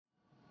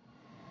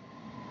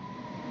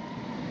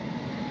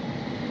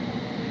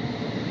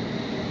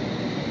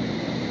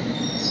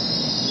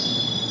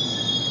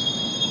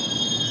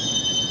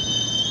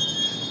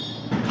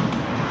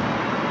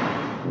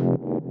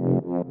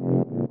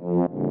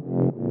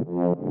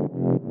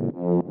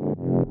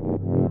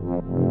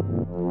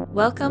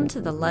Welcome to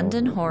the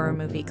London Horror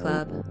Movie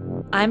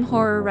Club. I'm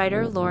horror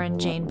writer Lauren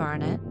Jane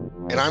Barnett.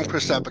 And I'm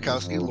Chris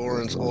Sapikowski,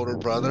 Lauren's older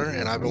brother,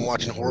 and I've been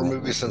watching horror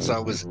movies since I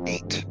was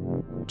 8.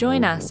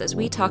 Join us as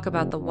we talk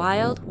about the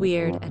wild,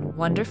 weird, and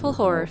wonderful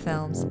horror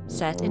films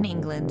set in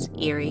England's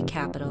eerie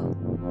capital.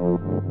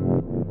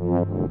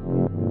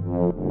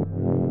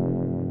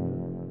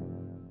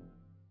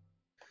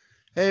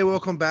 Hey,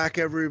 welcome back,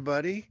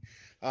 everybody.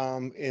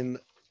 In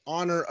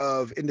honor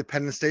of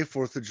Independence Day,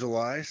 4th of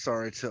July,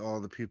 sorry to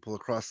all the people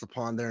across the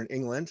pond there in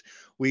England,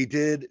 we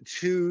did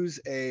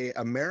choose a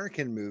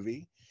American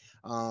movie.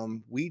 I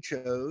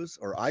chose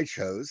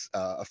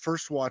a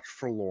first watch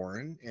for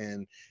Lauren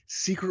and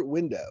Secret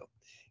Window.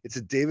 It's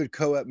a David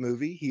Koepp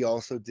movie. He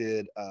also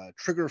did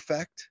Trigger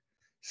Effect,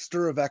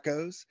 Stir of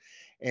Echoes,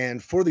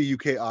 and for the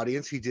UK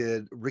audience, he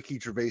did Ricky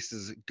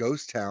Gervais's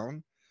Ghost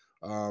Town.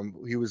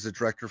 He was the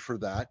director for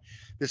that.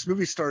 This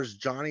movie stars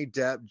Johnny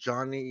Depp,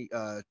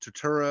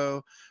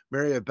 Turturro,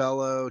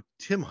 Bello,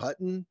 Tim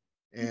Hutton,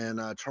 and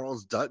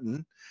Charles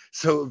Dutton.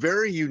 So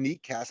very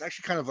unique cast,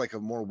 actually kind of like a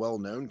more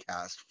well-known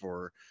cast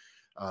for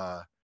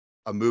a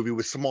movie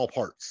with small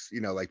parts,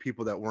 like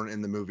people that weren't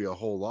in the movie a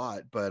whole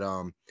lot. But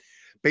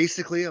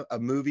basically a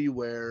movie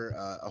where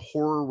a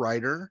horror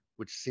writer,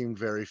 which seemed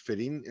very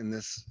fitting in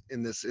this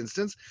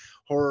instance,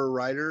 horror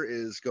writer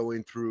is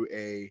going through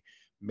a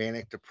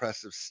manic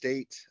depressive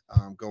state,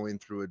 going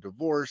through a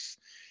divorce,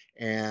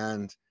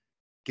 and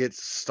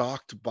gets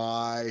stalked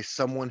by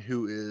someone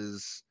who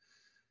is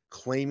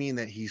claiming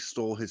that he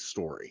stole his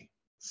story.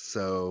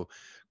 So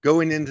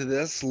going into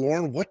this,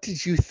 Lauren, what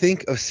did you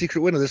think of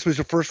Secret Window? This was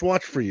your first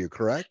watch for you,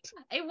 correct?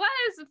 It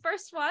was the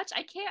first watch.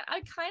 I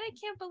kind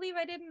of can't believe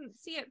I didn't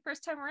see it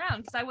first time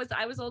around, because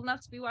I was old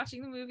enough to be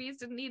watching the movies,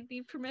 didn't need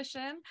the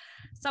permission.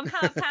 Somehow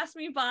it passed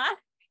me by.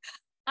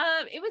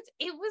 It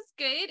was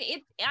good.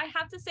 I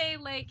have to say,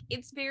 like,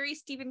 it's very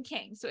Stephen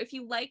King. So if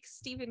you like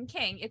Stephen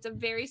King, it's a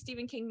very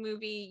Stephen King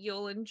movie.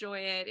 You'll enjoy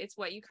it. It's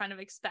what you kind of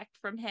expect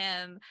from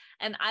him.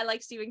 And I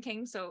like Stephen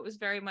King, so it was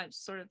very much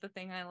sort of the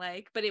thing I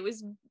like. But it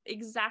was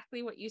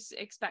exactly what you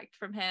expect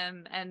from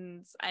him.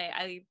 And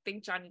I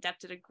think Johnny Depp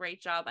did a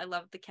great job. I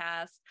loved the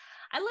cast.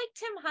 I like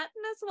Tim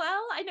Hutton as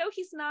well. I know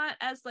he's not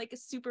as like a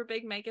super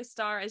big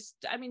megastar as,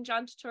 I mean,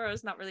 John Turturro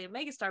is not really a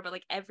megastar, but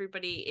like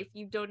everybody, if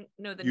you don't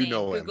know the name,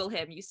 Google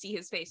him. You see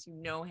his face, you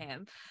know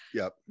him.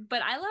 Yep.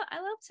 But I love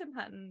Tim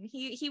Hutton.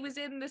 He was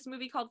in this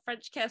movie called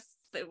French Kiss.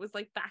 It was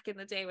like back in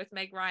the day with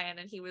Meg Ryan,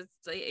 and he was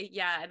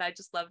and I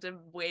just loved him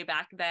way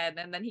back then.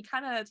 And then he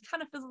kind of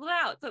fizzled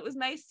out. So it was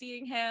nice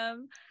seeing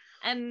him.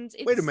 And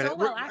it's wait a minute. So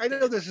well I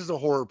know this is a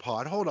horror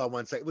pod. Hold on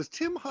one second. Was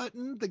Tim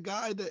Hutton the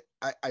guy that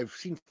I've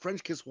seen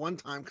French Kiss one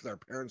time because our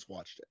parents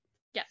watched it?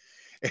 Yeah.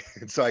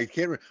 And so I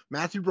can't remember.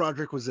 Matthew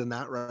Broderick was in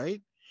that,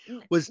 right?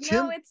 Was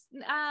Tim?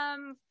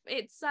 No,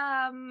 it's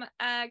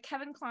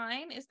Kevin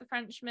Kline is the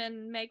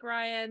Frenchman. Meg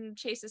Ryan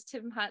chases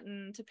Tim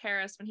Hutton to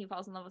Paris when he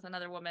falls in love with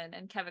another woman,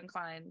 and Kevin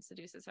Kline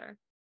seduces her.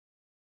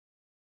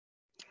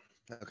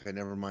 Okay,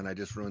 never mind. I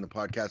just ruined the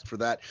podcast for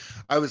that.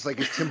 I was like,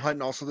 is Tim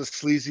Hutton also the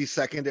sleazy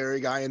secondary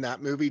guy in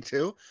that movie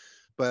too?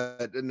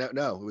 But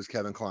no, it was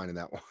Kevin Kline in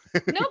that one.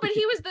 No, but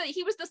he was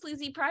the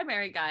sleazy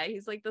primary guy.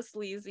 He's like the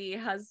sleazy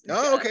husband.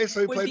 Oh, okay,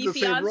 so he played the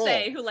same role.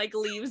 Who like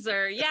leaves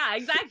her. Yeah,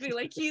 exactly.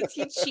 Like he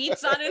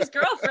cheats on his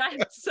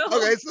girlfriend. So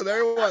okay, so there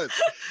it was.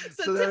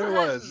 so there it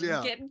was.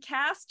 Yeah, getting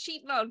cast,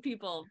 cheating on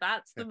people.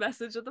 That's the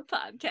message of the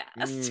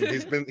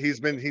podcast. He's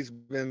been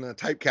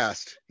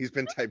typecast. He's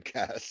been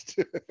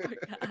typecast.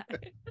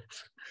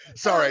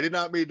 Sorry, I did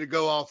not mean to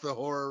go off the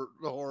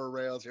horror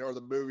rails here, or the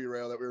movie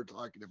rail that we were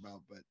talking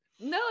about, but.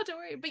 No, don't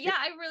worry. But yeah,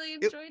 I really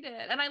enjoyed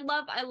it. And I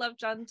love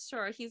John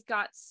Turturro. He's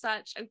got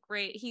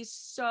he's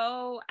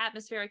so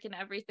atmospheric in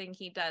everything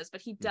he does,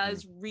 but he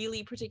does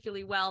really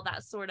particularly well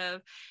that sort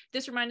of,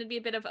 this reminded me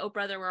a bit of Oh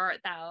Brother, Where Art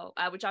Thou,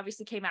 which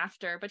obviously came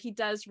after, but he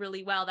does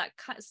really well that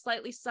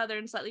slightly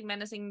southern, slightly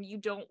menacing. You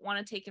don't want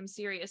to take him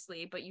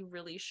seriously, but you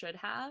really should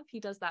have. He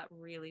does that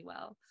really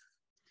well.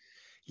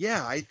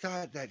 Yeah, I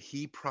thought that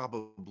he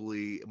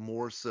probably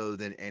more so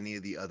than any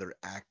of the other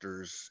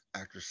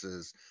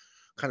actresses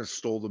kind of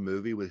stole the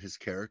movie with his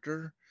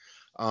character.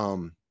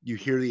 You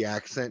hear the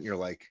accent and you're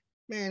like,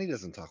 man, he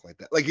doesn't talk like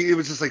that. Like it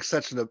was just like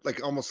such an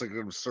like almost like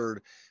an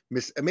absurd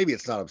maybe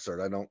it's not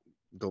absurd. I don't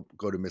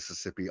go to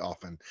Mississippi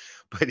often,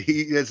 but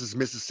he has this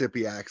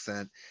Mississippi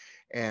accent,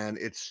 and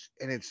it's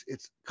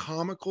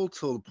comical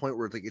to the point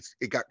where like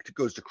it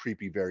goes to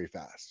creepy very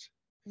fast.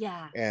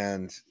 Yeah.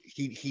 And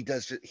he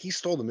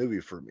stole the movie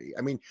for me.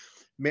 I mean,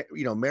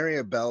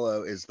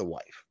 Bello is the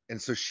wife,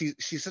 and so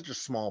she's such a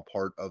small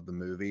part of the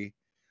movie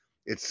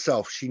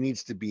itself. She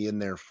needs to be in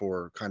there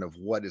for kind of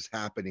what is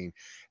happening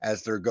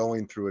as they're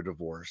going through a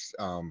divorce.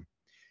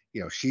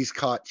 She's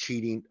caught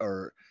cheating,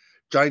 or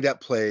Johnny Depp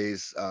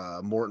plays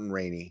Morton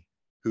Rainey,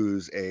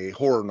 who's a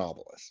horror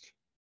novelist,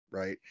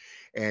 right?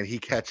 And he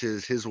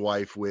catches his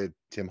wife with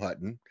Tim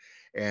Hutton,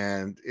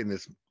 and in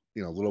this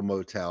little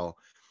motel.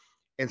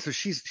 And so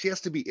she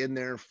has to be in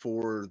there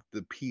for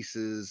the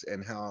pieces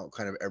and how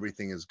kind of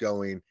everything is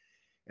going,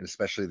 and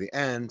especially the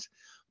end.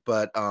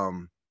 But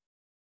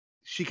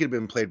she could have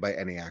been played by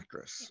any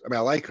actress. I mean,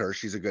 I like her;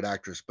 she's a good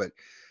actress, but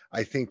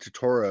I think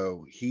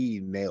Turturro, he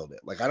nailed it.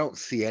 Like, I don't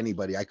see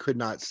anybody. I could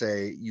not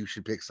say you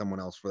should pick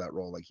someone else for that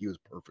role. Like, he was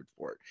perfect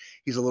for it.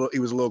 He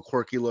was a little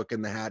quirky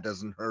looking. The hat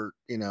doesn't hurt,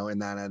 in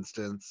that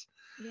instance.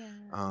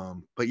 Yeah.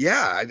 But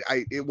yeah,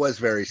 it was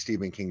very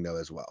Stephen King though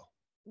as well.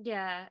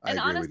 Yeah. I And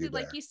agree with honestly, you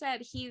like there. you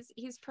said,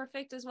 he's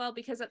perfect as well,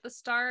 because at the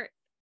start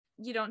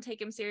you don't take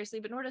him seriously,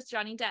 but nor does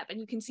Johnny Depp, and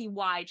you can see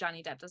why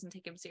Johnny Depp doesn't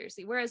take him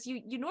seriously. Whereas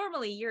you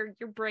normally your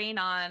brain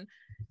on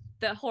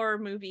the horror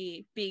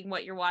movie being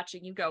what you're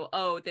watching, you go,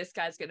 oh, this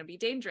guy's gonna be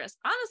dangerous.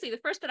 Honestly, the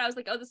first bit I was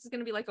like, oh, this is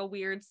gonna be like a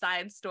weird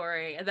side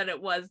story, and then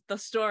it was the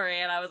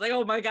story, and I was like,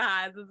 oh my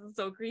god, this is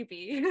so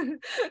creepy.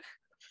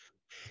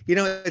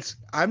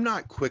 I'm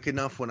not quick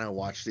enough when I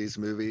watch these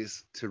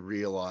movies to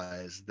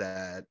realize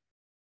that,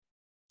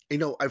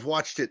 I've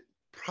watched it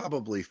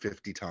probably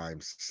 50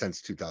 times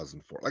since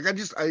 2004. Like,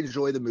 I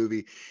enjoy the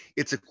movie.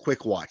 It's a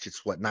quick watch.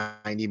 It's what,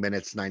 90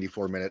 minutes,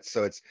 94 minutes.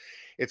 So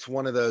it's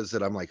one of those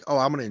that I'm like, oh,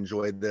 I'm going to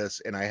enjoy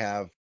this. And I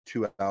have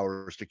 2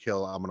 hours to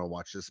kill. I'm going to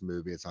watch this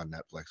movie. It's on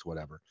Netflix,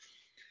 whatever.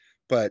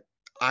 But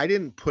I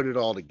didn't put it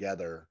all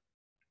together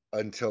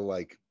until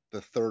like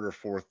the third or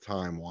fourth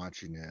time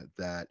watching it,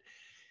 that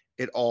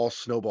it all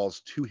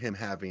snowballs to him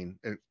having,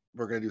 and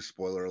we're going to do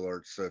spoiler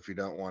alerts. So if you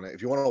want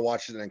to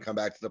watch it and then come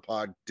back to the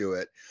pod, do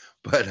it.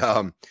 But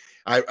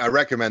I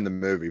recommend the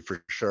movie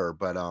for sure.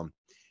 But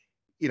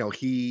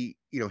he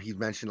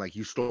mentioned, like,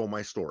 you stole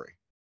my story.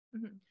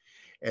 Mm-hmm.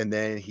 And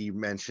then he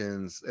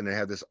mentions, and they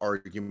have this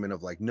argument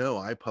of like, no,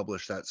 I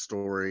published that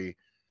story,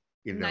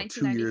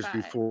 2 years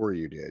before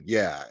you did.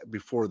 Yeah,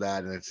 before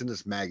that. And it's in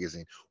this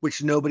magazine,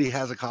 which nobody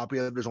has a copy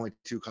of. There's only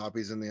 2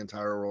 copies in the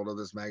entire world of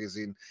this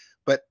magazine.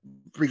 But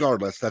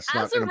regardless, that's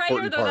not an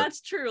important part. That's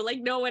true.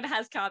 Like, no one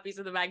has copies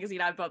of the magazine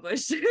I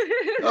published.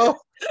 Oh,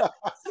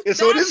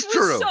 so it is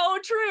true. So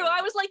true.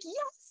 I was like,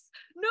 yes,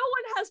 no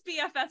one has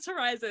BFS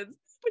Horizons.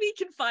 Nobody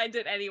can find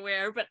it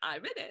anywhere, but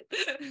I'm in it.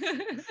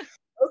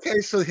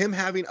 Okay, so him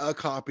having a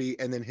copy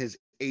and then his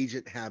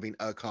agent having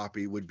a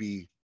copy would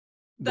be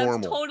normal.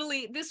 That's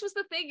totally, this was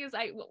the thing, is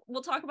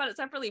we'll talk about it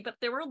separately, but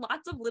there were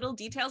lots of little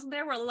details in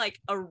there where,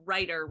 like, a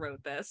writer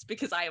wrote this,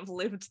 because I have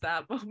lived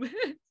that moment.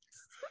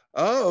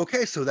 Oh,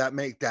 okay. So that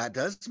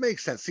does make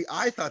sense. See,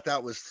 I thought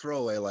that was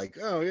throwaway. Like,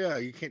 oh yeah,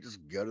 you can't just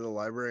go to the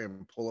library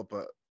and pull up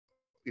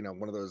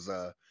one of those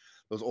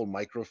old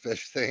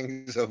microfiche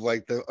things of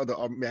like the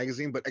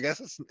magazine. But I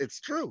guess it's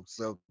true.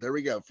 So there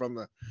we go, from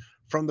the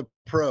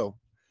pro.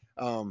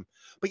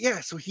 But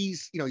yeah, so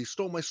he's, he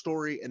stole my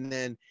story, and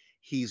then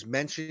he's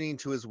mentioning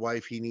to his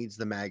wife he needs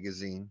the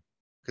magazine,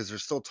 because they're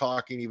still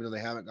talking even though they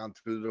haven't gone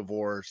through the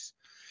divorce.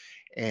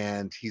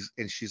 And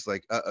she's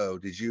like, uh-oh,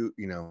 did you,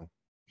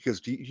 he goes,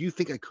 do you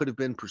think I could have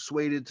been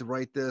persuaded to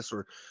write this,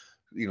 or,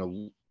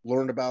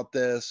 learn about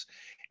this?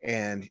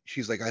 And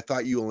she's like, I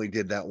thought you only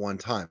did that one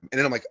time. And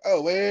then I'm like,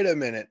 oh, wait a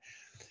minute.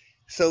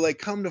 So, like,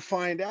 come to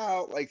find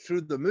out, like,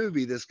 through the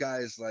movie, this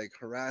guy's like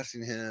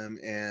harassing him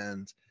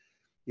and,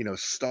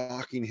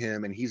 stalking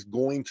him, and he's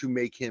going to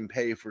make him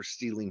pay for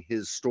stealing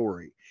his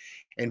story.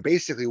 And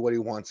basically what he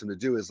wants him to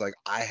do is like,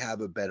 I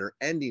have a better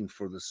ending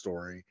for the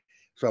story,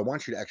 so I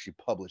want you to actually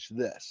publish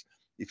this.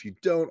 If you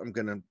don't, I'm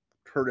going to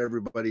hurt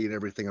everybody and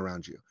everything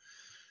around you.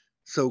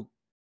 So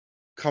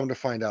come to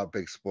find out,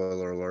 big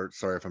spoiler alert,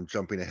 sorry if I'm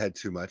jumping ahead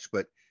too much,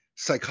 but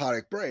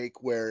psychotic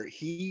break, where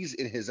he's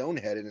in his own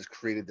head and has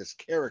created this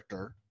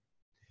character.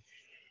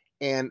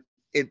 And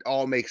it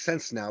all makes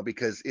sense now,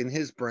 because in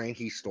his brain,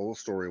 he stole a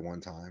story one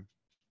time,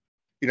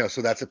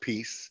 so that's a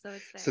piece.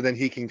 So then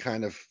he can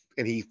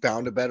and he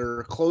found a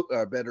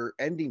better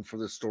ending for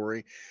the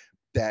story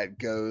that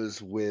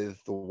goes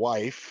with the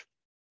wife,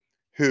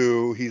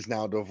 who he's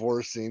now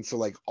divorcing. So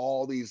like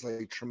all these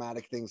like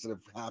traumatic things that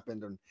have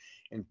happened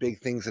and big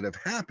things that have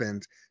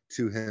happened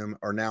to him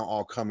are now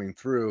all coming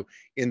through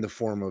in the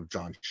form of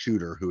John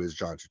Shooter, who is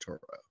John Turturro.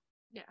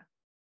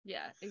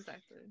 Yeah,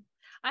 exactly.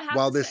 I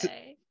have to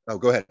say, oh,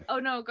 go ahead. Oh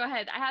no, go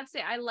ahead. I have to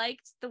say, I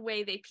liked the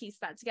way they pieced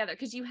that together,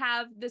 because you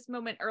have this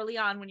moment early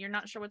on when you're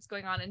not sure what's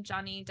going on, and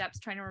Johnny Depp's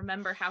trying to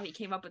remember how he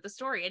came up with the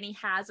story, and he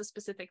has a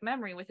specific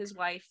memory with his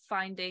wife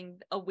finding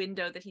a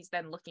window that he's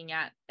then looking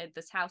at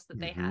this house that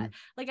they had.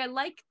 Like, I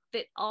like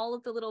that all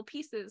of the little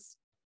pieces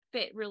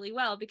fit really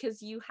well,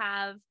 because you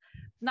have,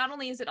 not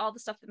only is it all the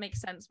stuff that makes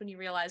sense when you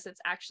realize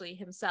it's actually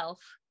himself,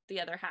 the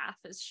other half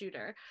is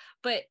Shooter,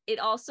 but it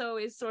also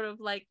is sort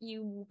of like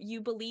you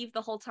believe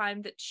the whole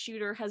time that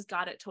Shooter has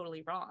got it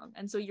totally wrong,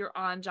 and so you're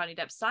on Johnny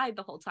Depp's side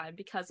the whole time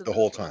because of the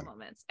whole time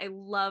moments. I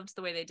loved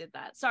the way they did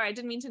that. Sorry, I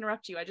didn't mean to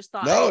interrupt you. I just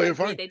thought you're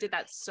fine. They did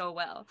that so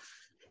well.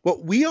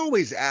 Well, we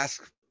always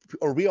ask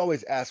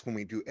when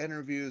we do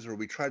interviews, or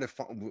we try to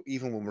find,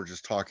 even when we're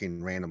just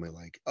talking randomly,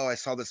 like, oh, I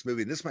saw this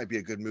movie, this might be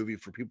a good movie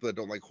for people that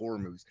don't like horror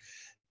movies.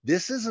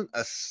 This isn't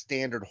a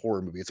standard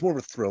horror movie. It's more of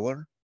a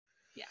thriller.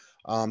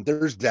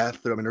 There's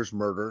death. I mean, there's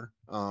murder.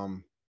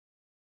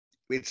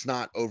 It's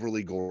not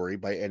overly gory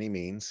by any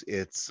means.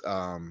 It's,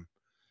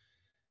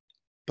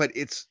 but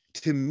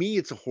to me,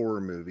 it's a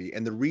horror movie.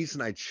 And the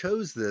reason I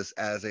chose this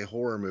as a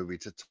horror movie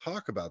to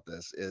talk about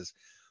this is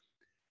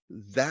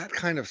that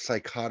kind of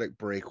psychotic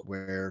break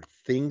where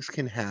things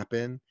can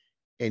happen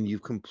and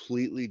you've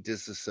completely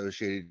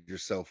disassociated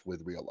yourself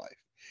with real life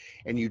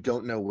and you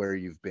don't know where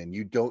you've been.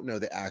 You don't know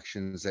the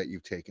actions that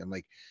you've taken.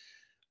 Like,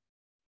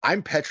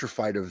 I'm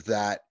petrified of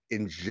that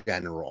in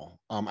general.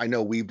 I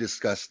know we've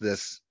discussed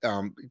this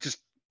just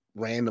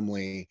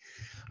randomly.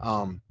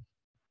 Um,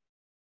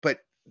 but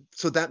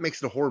so that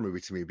makes it a horror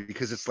movie to me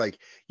because it's like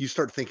you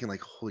start thinking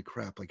like, holy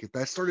crap, like if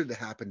that started to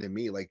happen to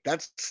me, like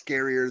that's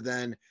scarier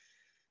than,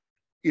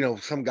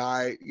 some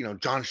guy,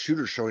 John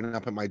Shooter showing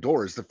up at my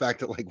door. Is the fact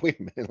that, like, wait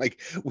a minute,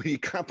 like when he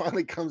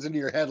finally comes into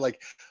your head,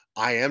 like,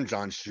 I am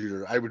John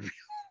Shooter, I would be,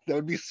 that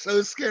would be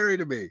so scary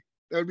to me.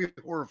 That would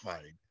be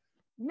horrifying.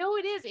 No,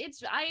 it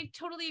is. I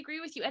totally agree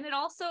with you. And it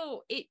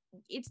also,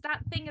 it's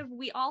that thing of,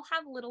 we all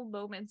have little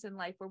moments in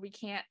life where we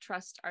can't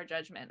trust our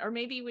judgment. Or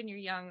maybe when you're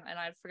young, and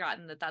I've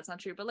forgotten that that's not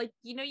true, but like,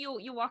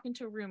 you'll walk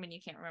into a room and you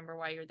can't remember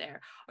why you're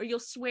there, or you'll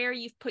swear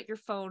you've put your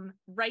phone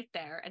right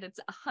there and it's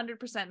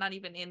 100% not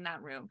even in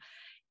that room.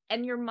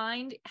 And your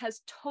mind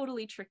has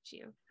totally tricked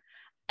you.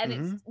 And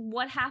it's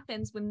what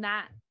happens when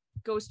that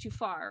goes too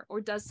far or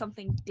does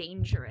something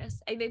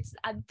dangerous. And it's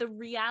the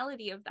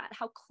reality of that,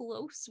 how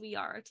close we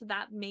are to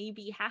that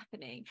maybe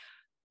happening,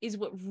 is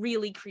what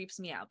really creeps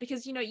me out.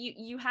 Because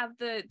you have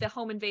the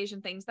home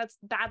invasion things, that's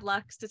bad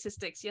luck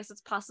statistics, yes,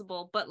 it's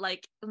possible, but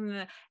like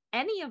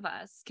any of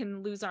us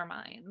can lose our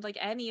mind. Like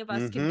any of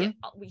us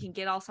we can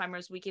get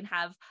Alzheimer's, we can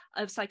have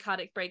a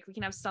psychotic break, we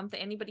can have something,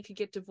 anybody could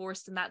get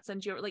divorced, and that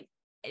sends you like,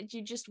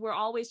 we're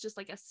always just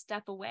like a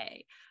step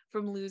away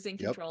from losing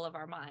control of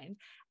our mind.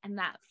 And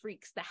that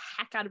freaks the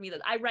heck out of me.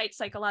 That I write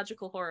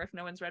psychological horror, if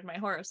no one's read my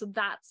horror, so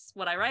that's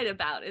what I write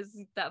about, is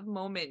that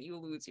moment you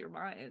lose your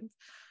mind.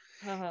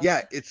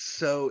 Yeah, it's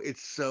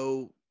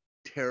so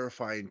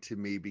terrifying to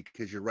me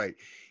because you're right.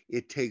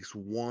 It takes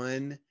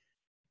one,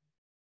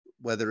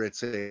 whether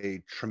it's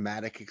a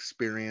traumatic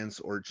experience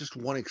or just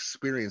one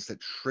experience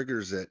that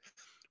triggers it,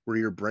 where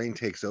your brain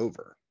takes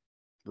over,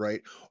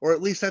 right? Or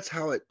at least that's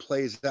how it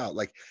plays out.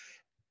 Like,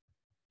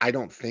 I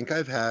don't think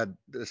I've had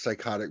a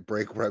psychotic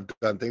break where I've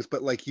done things,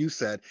 but like you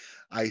said,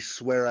 I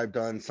swear I've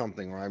done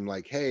something where I'm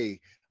like,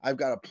 hey, I've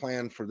got a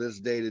plan for this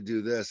day to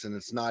do this, and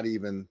it's not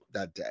even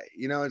that day.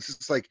 It's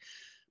just like,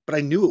 but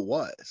I knew it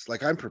was.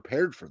 Like, I'm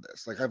prepared for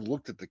this. Like, I've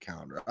looked at the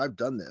calendar, I've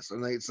done this,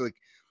 and it's like,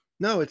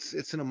 no, it's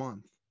in a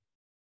month.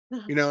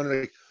 And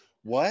like,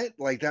 what?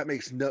 Like, that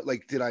makes no,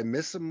 like, did I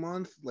miss a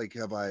month? Like,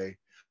 have I,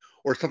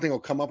 or something will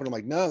come up and I'm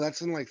like, no,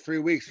 that's in like 3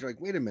 weeks. You're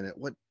like, wait a minute,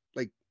 what?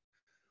 Like,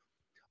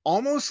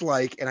 almost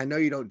like, and I know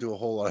you don't do a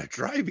whole lot of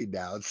driving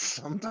now.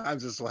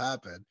 Sometimes this will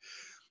happen.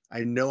 I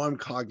know I'm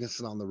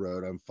cognizant on the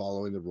road. I'm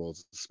following the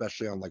rules,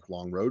 especially on like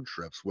long road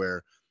trips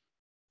where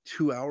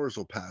 2 hours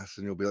will pass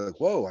and you'll be like,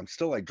 whoa, I'm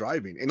still like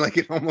driving. And like,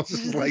 it almost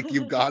is like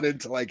you've got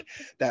into like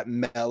that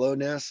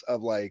mellowness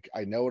of like,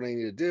 I know what I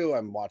need to do.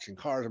 I'm watching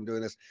cars, I'm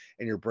doing this.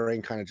 And your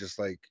brain kind of just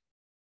like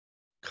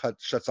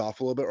shuts off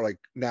a little bit, or like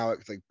now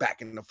it's like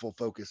back into full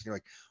focus. And you're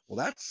like, well,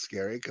 that's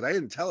scary because I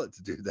didn't tell it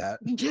to do that.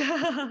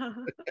 Yeah.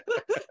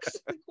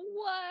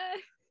 What?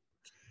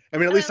 I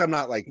mean, at least I'm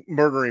not like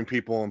murdering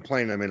people and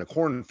playing them in a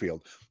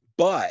cornfield,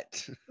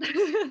 but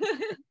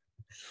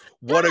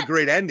what a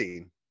great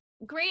ending.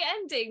 Great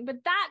ending,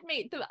 but that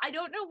I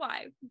don't know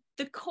why,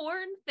 the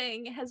corn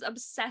thing has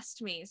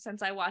obsessed me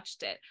since I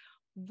watched it.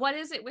 What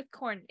is it with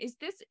corn? Is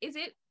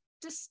it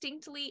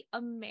distinctly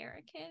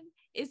American?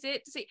 Is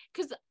it,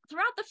 because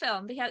throughout the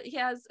film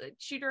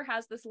Shooter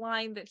has this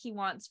line that he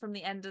wants from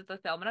the end of the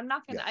film, and I'm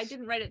not gonna, I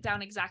didn't write it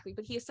down exactly,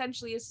 but he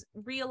essentially is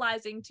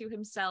realizing to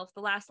himself,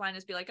 the last line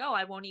is be like, oh,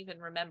 I won't even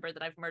remember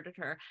that I've murdered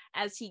her,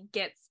 as he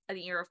gets an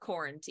ear of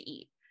corn to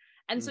eat.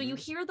 And so you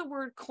hear the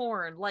word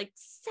corn like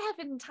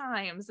 7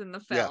 times in the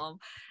film.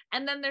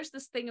 And then there's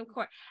this thing of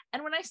corn.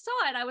 And when I saw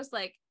it, I was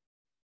like,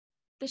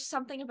 there's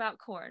something about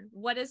corn.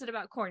 What is it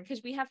about corn?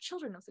 Because we have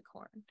children of the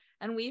corn,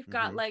 and we've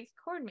got like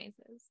corn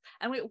mazes.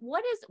 And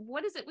what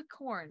is it with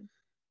corn?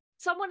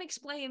 Someone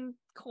explain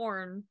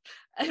corn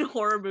and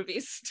horror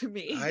movies to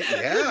me.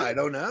 I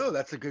don't know.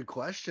 That's a good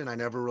question. I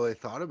never really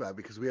thought about it,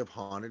 because we have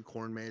haunted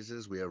corn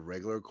mazes. We have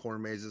regular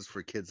corn mazes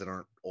for kids that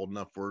aren't old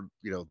enough for,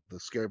 the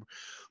scary.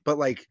 But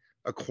like,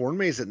 a corn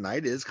maze at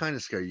night is kind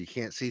of scary. You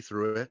can't see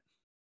through it.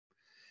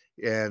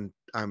 And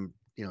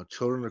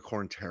Children of the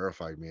Corn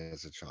terrified me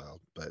as a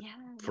child, but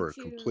for a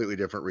completely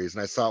different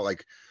reason. I saw it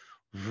like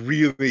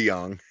really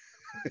young,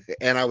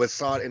 and I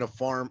saw it in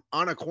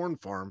on a corn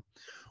farm,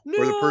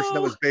 where the person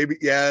that was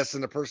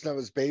and the person that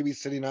was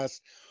babysitting us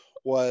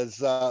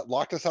was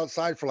locked us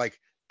outside for like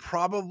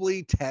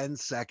probably 10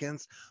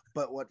 seconds,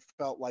 but what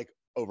felt like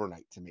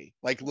overnight to me,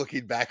 like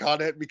looking back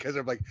on it, because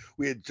of like,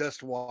 we had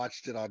just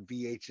watched it on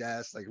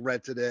VHS, like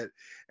rented it,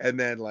 and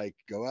then like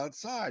go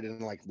outside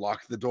and like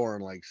lock the door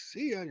and like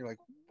see ya, and you're like,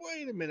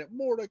 wait a minute,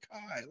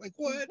 Mordecai, like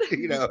what?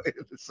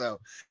 So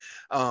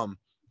I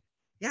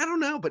don't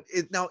know, but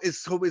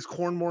is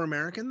corn more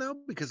American though?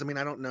 Because I mean,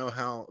 I don't know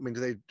how. I mean,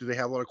 do they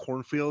have a lot of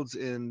cornfields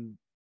in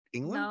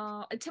England?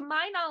 No, to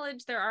my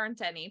knowledge, there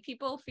aren't any.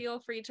 People feel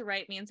free to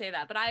write me and say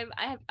that, but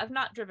I've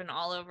not driven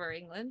all over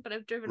England, but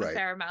I've driven a Right.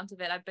 fair amount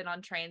of it. I've been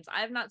on trains.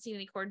 I have not seen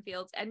any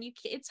cornfields, and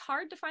it's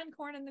hard to find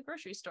corn in the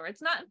grocery store.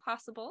 It's not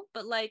impossible,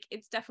 but like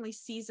it's definitely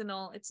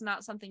seasonal. It's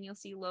not something you'll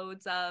see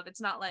loads of.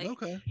 It's not like,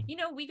 Okay.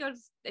 we go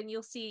and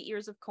you'll see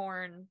ears of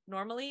corn.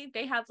 Normally,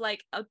 they have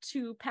like a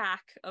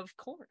 2-pack of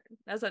corn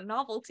as a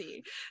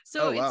novelty.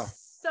 So Oh wow.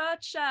 it's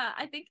such a,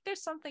 I think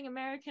there's something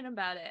American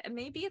about it, and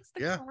maybe it's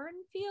the Yeah.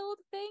 cornfield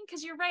thing,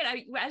 because you're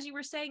right. As you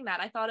were saying that,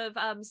 I thought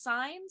of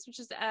Signs, which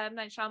is M.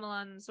 Night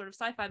Shyamalan sort of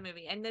sci-fi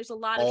movie, and there's a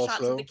lot of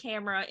shots of the Also,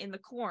 camera in the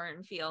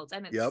cornfields,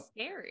 and it's yep.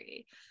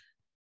 scary.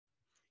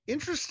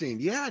 Interesting.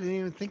 Yeah, I didn't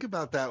even think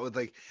about that. With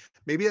like,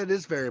 maybe that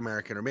is very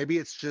American, or maybe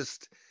it's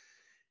just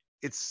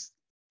it's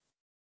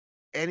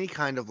any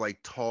kind of like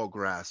tall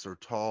grass or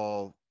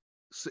tall,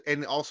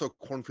 and also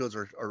cornfields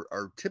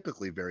are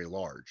typically very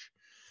large.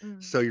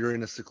 So you're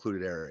in a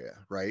secluded area,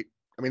 right?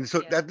 I mean,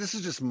 so Yeah. that this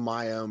is just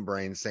my own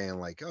brain saying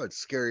like, oh, it's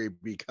scary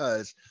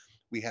because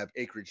we have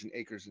acreage and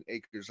acres and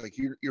acres. Like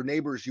your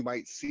neighbors you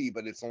might see,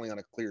 but it's only on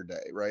a clear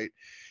day, right?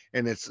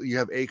 And it's you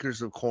have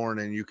acres of corn,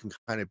 and you can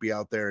kind of be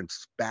out there, and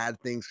bad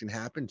things can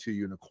happen to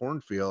you in a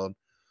cornfield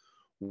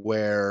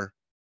where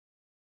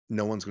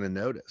no one's going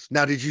to notice.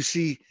 Now, did you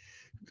see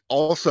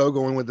also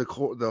going with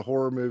the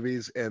horror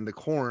movies and the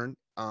corn?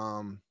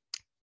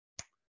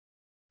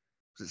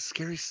 Was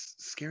it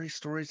scary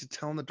stories to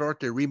tell in the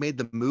dark? They remade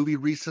the movie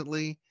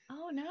recently.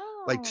 Oh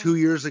Like no. 2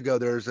 years ago,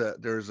 there's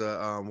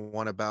a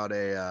one about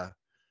the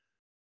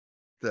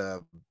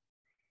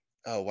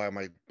why am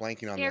I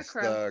blanking on this?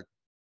 Scarecrow. The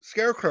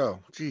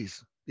Scarecrow.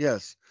 Jeez.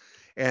 Yes.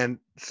 And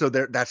so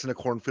that's in a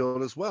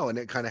cornfield as well. And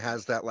it kind of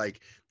has that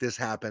like this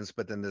happens,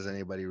 but then does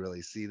anybody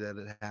really see that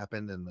it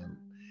happened? And then,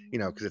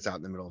 because it's out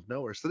in the middle of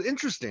nowhere. So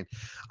interesting.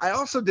 I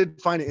also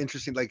did find it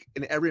interesting, like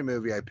in every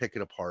movie I pick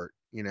it apart,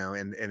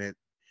 and it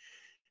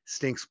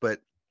stinks, but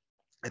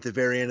at the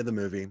very end of the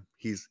movie,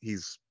 he's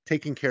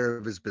taking care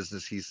of his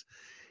business. He's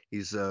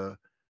I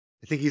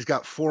think he's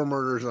got 4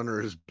 murders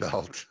under his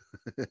belt.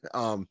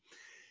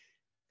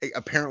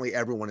 Apparently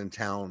everyone in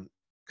town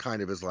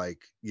kind of is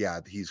like, yeah,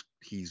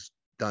 he's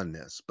done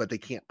this, but they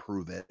can't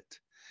prove it.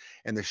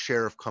 And the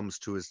sheriff comes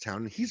to his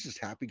town, and he's just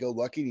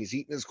happy-go-lucky, and he's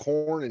eating his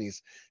corn, and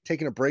he's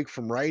taking a break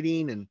from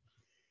writing,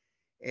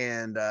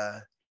 and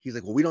he's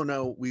like, well, we don't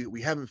know,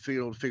 we haven't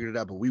figured it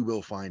out, but we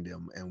will find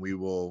him, and we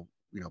will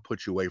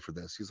put you away for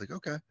this. He's like,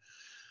 okay.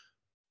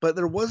 But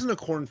there wasn't a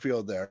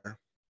cornfield there,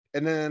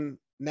 and then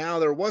now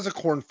there was a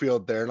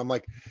cornfield there, and I'm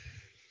like,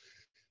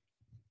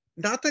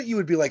 not that you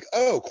would be like,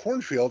 oh,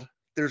 cornfield,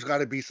 there's got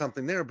to be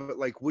something there, but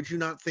like, would you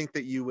not think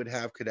that you would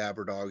have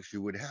cadaver dogs?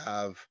 You would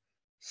have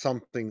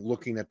something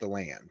looking at the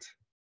land.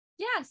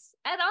 Yes,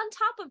 and on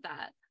top of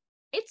that,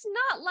 it's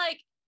not like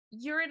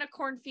you're in a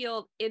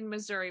cornfield in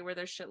Missouri where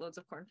there's shitloads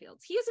of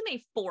cornfields. He is in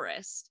a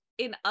forest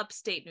in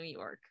upstate New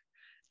York.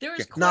 There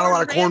is not a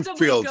lot of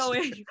cornfields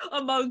going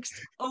amongst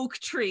oak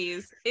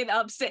trees in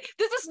upstate.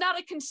 This is not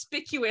a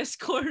conspicuous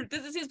corn.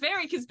 This is his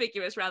very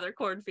conspicuous, rather,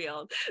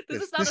 cornfield.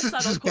 This is not a subtle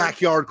This is cornfield.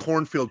 backyard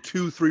cornfield,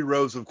 2-3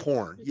 rows of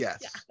corn. Yes.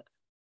 Yeah.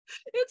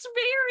 It's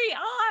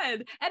very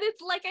odd, and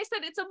it's like I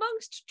said, it's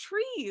amongst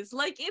trees.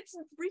 Like it's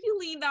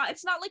really not.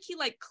 It's not like he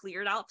like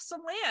cleared out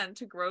some land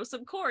to grow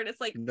some corn. It's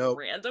like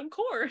random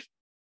corn.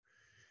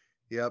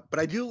 Yeah, but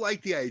I do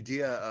like the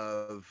idea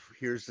of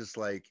here's this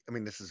like, I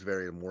mean, this is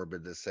very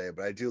morbid to say,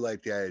 but I do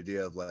like the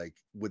idea of like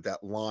with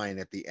that line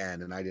at the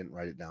end, and I didn't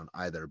write it down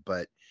either,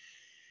 but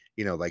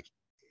like,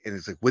 and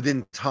it's like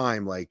within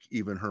time, like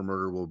even her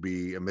murder will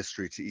be a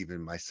mystery to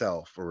even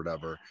myself or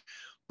whatever.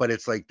 But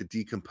it's like the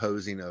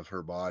decomposing of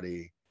her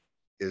body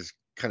is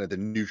kind of the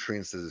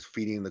nutrients that is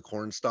feeding the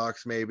corn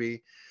stalks,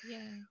 maybe.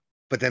 Yeah.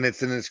 But then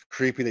it's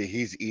creepy that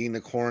he's eating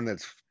the corn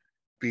that's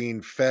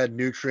being fed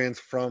nutrients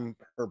from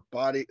her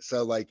body.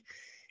 So like,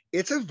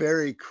 it's a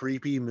very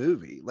creepy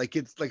movie. Like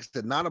it's like I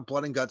said, not a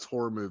blood and guts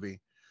horror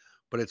movie,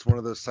 but it's one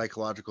of those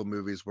psychological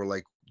movies where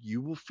like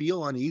you will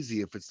feel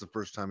uneasy if it's the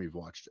first time you've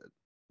watched it.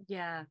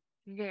 Yeah.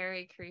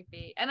 Very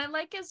creepy. And I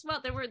like as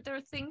well, there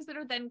are things that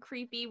are then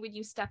creepy when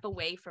you step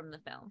away from the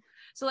film.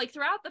 So like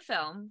throughout the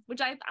film,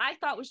 which I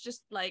thought was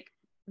just like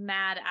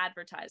mad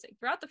advertising,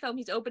 throughout the film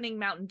he's opening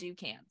Mountain Dew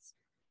cans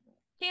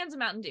of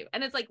Mountain Dew,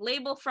 and it's like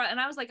label front, and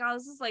I was like, oh,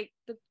 this is like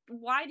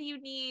why do you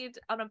need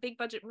on a big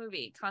budget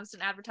movie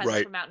constant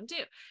advertising for Mountain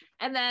Dew?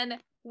 And then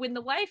when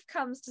the wife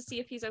comes to see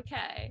if he's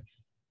okay,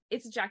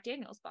 it's a Jack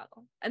Daniels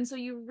bottle, and so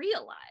you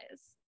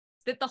realize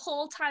that the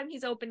whole time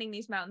he's opening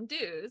these Mountain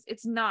Dews,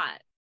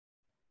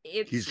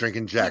 he's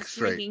drinking Jack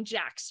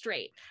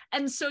straight.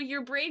 And so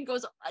your brain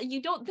goes, you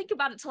don't think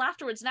about it till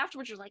afterwards, and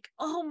afterwards you're like,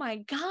 oh my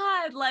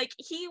god, like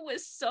he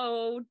was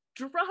so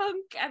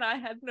drunk and I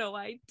had no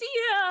idea.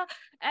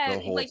 And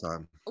the whole like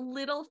time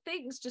little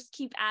things just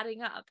keep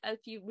adding up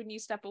when you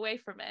step away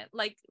from it,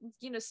 like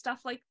stuff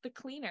like the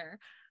cleaner.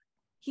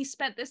 He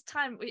spent this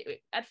time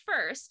at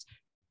first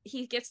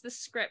he gets the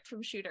script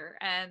from Shooter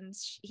and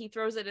he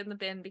throws it in the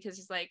bin because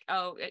he's like,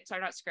 oh,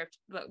 sorry, not script,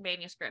 but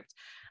manuscript.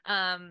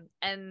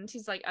 And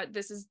he's like,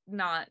 this is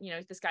not,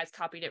 this guy's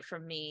copied it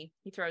from me.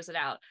 He throws it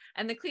out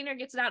and the cleaner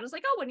gets it out and is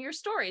like, oh, one of your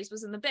stories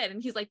was in the bin.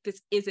 And he's like,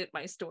 this isn't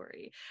my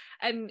story.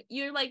 And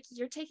you're like,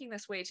 you're taking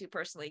this way too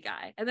personally,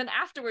 guy. And then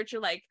afterwards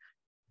you're like,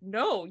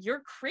 no,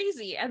 you're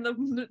crazy. And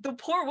the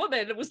poor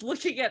woman was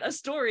looking at a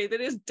story that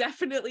is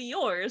definitely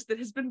yours, that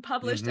has been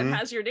published and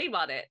has your name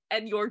on it.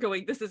 And you're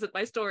going, this isn't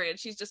my story. And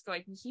she's just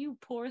going, you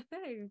poor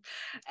thing.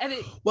 And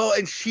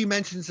and she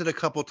mentions it a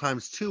couple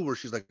times too, where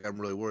she's like,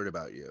 I'm really worried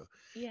about you.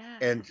 Yeah.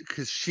 And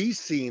because she's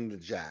seen the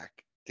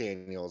Jack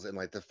Daniels and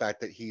like the fact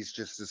that he's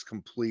just this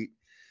complete,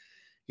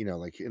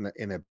 like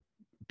in a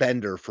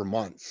bender for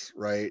months,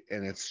 right?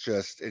 And it's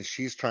just, and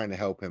she's trying to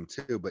help him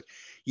too. But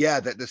yeah,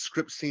 that the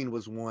script scene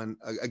was one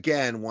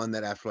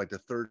that after like the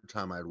third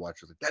time I'd watch,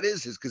 I was like, that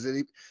is his,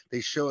 because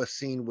they show a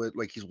scene with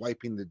like he's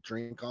wiping the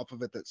drink off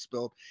of it that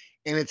spilled,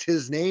 and it's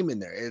his name in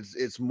there.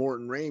 It's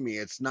Morton Ramey.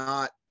 It's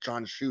not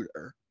John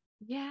Shooter.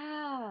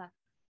 Yeah.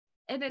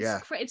 And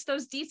it's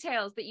those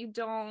details that you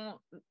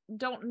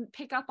don't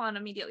pick up on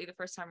immediately the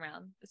first time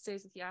around. It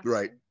stays with you after.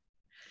 Right.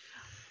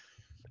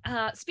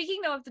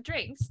 Speaking though of the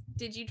drinks,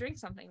 did you drink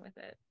something with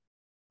it?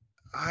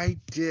 I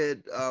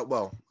did.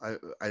 I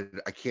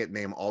can't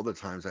name all the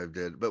times I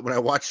did, but when I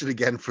watched it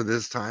again for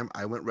this time,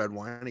 I went red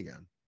wine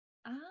again.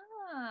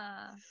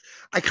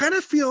 I kind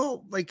of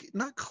feel like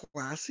not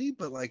classy,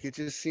 but like it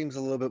just seems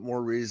a little bit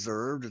more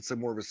reserved. It's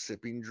more of a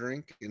sipping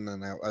drink, and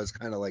then I was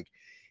kind of like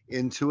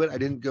into it. I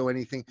didn't go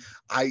anything.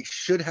 I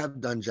should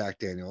have done Jack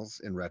Daniels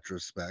in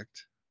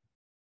retrospect.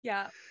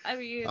 Yeah, I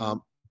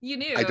mean, you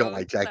knew. I don't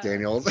like Jack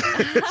Daniels,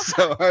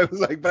 so I was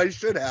like, but I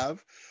should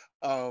have.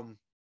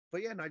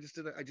 But yeah, no, I just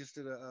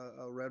did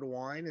a red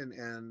wine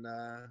and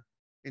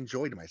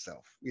enjoyed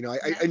myself.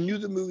 I knew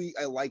the movie.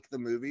 I liked the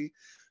movie,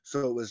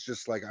 so it was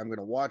just like, I'm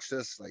gonna watch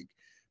this, like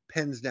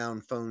pens down,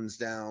 phones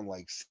down,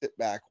 like sit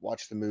back,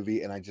 watch the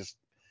movie, and I just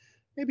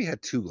maybe had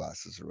 2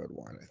 glasses of red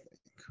wine, I think,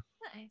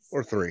 nice,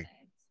 or 3.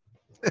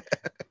 Nice.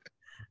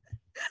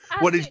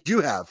 What did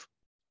you have?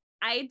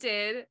 I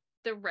did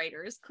the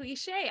writer's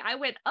cliche. I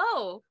went,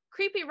 oh,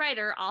 creepy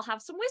writer, I'll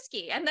have some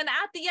whiskey. And then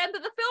at the end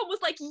of the film was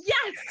like,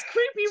 yes,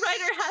 creepy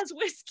writer has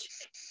whiskey.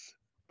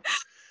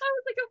 I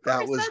was like, of course,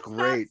 that was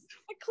great.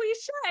 That's a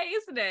cliche,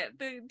 isn't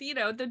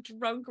it? The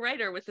drunk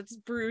writer with its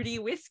broody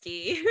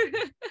whiskey.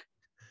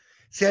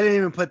 See, I didn't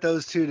even put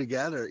those two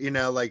together,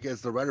 like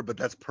as the writer, but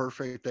that's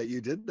perfect that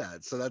you did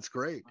that. So that's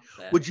great.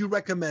 Would you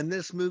recommend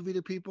this movie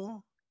to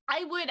people?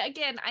 I would.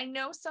 Again, I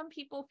know some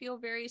people feel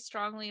very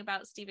strongly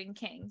about Stephen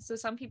King. So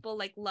some people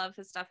like love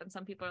his stuff and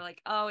some people are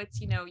like, oh,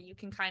 it's, you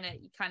can kind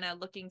of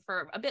looking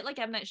for a bit like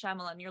M. Night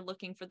Shyamalan, you're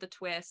looking for the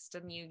twist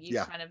and you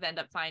kind of end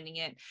up finding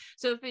it.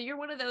 So if you're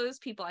one of those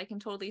people, I can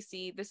totally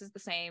see this is the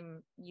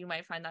same. You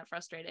might find that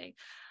frustrating.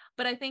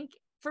 But I think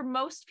for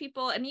most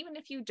people, and even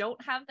if you don't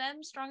have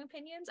them strong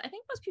opinions, I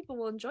think most people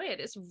will enjoy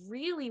it. It's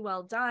really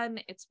well done.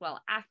 It's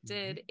well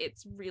acted.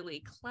 It's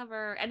really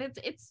clever. And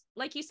it's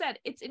like you said,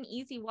 it's an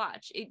easy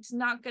watch. It's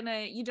not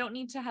you don't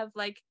need to have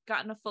like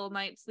gotten a full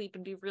night's sleep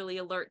and be really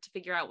alert to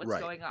figure out what's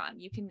going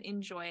on. You can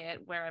enjoy it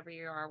wherever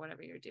you are,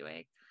 whatever you're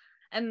doing.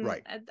 And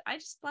I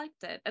just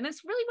liked it. And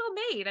it's really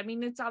well made. I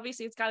mean,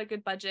 it's got a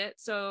good budget.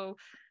 So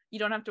you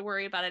don't have to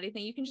worry about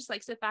anything. You can just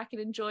like sit back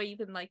and enjoy.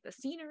 Even like the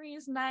scenery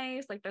is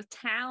nice, like the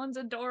town's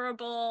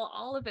adorable.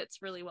 All of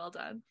it's really well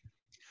done.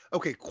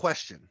 Okay,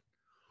 question.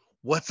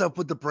 What's up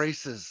with the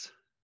braces?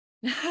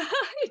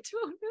 I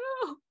don't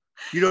know.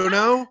 You don't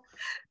know?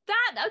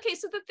 Okay,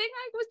 so the thing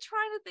I was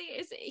trying to think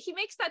is he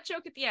makes that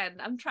joke at the end.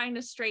 I'm trying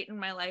to straighten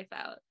my life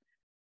out.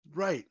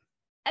 Right.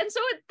 And so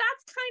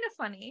that's kind of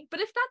funny. But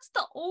if that's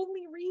the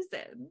only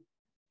reason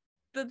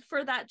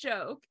for that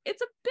joke,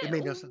 it's a bit it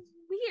made no sense.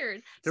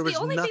 Weird. There was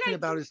nothing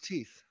about his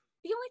teeth.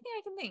 The only thing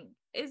I can think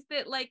is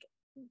that like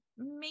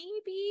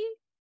maybe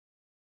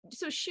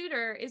so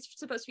Shooter is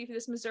supposed to be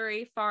this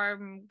Missouri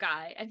farm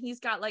guy and he's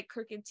got like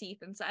crooked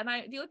teeth and so, and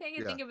the only thing I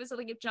can think of is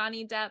like if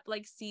Johnny Depp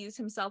like sees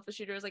himself as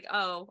Shooter is like,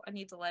 oh, I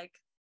need to like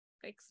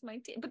fix my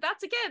teeth. But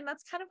that's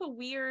kind of a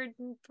weird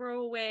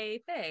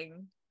throwaway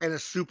thing. And a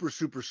super,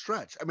 super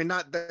stretch. I mean,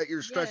 not that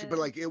you're stretching, but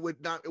like it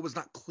was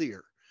not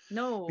clear.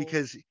 No.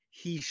 Because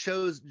he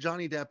shows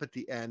Johnny Depp at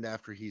the end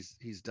after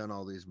he's done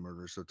all these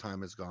murders, so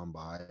time has gone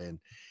by, and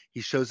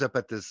he shows up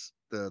at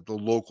the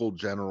local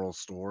general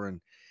store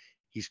and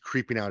he's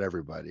creeping out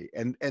everybody.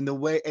 And the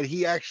way, and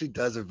he actually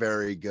does a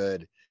very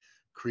good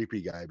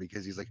creepy guy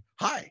because he's like,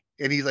 hi,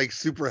 and he's like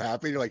super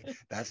happy. You're like,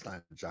 that's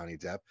not Johnny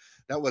Depp.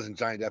 That wasn't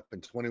Johnny Depp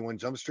in 21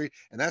 Jump Street,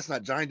 and that's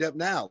not Johnny Depp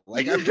now.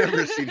 Like I've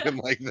never seen him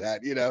like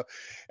that,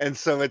 And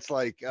so it's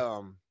like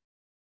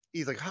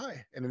he's like,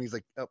 hi. And then he's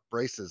like, oh,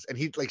 braces. And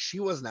he like, she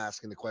wasn't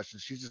asking the question.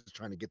 She's just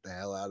trying to get the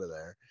hell out of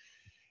there.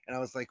 And I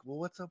was like, well,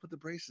 what's up with the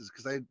braces?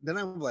 Because I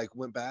like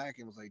went back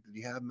and was like, did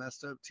he have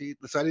messed up teeth?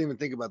 So I didn't even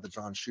think about the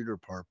John Shooter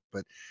part.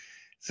 But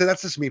so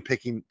that's just me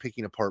picking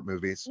apart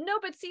movies. No,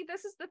 but see,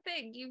 this is the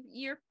thing.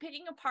 You're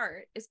picking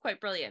apart is quite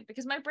brilliant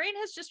because my brain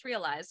has just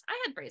realized I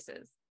had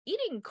braces.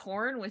 eating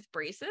corn with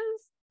braces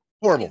is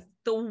Horrible.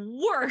 the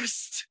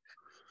worst.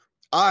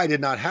 I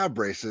did not have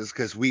braces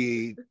because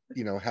we,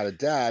 had a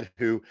dad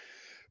who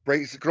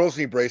girls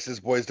need braces,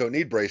 boys don't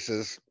need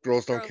braces.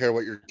 Girls don't Girls. care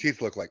what your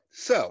teeth look like.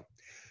 So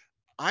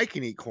I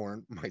can eat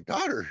corn. My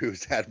daughter,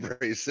 who's had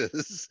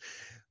braces,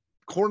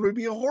 corn would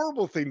be a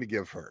horrible thing to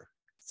give her.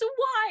 So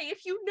why,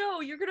 if you know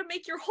you're gonna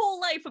make your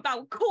whole life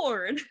about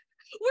corn,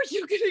 were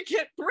you gonna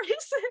get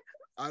braces?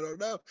 I don't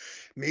know.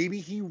 Maybe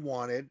he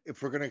wanted,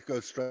 if we're gonna go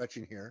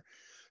stretching here,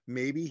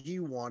 maybe he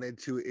wanted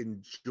to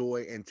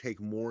enjoy and take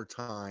more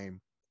time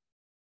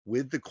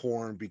with the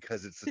corn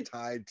because it's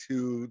tied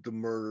to the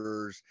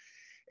murders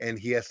and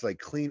he has to like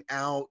clean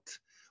out.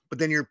 But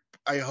then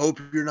I hope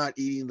you're not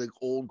eating the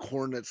old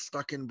corn that's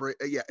stuck in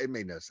yeah, it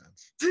made no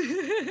sense.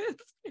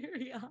 It's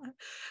very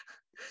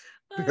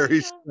odd.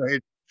 Very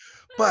strange.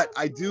 But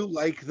I Oh, do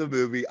like the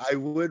movie. I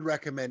would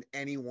recommend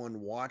anyone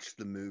watch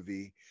the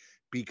movie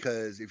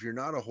because if you're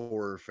not a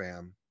horror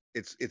fan,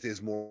 it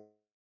is more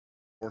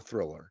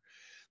thriller.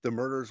 The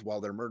murders,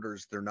 while they're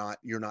murders,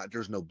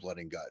 there's no blood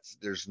and guts.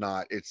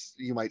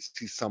 You might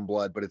see some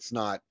blood, but it's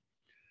not,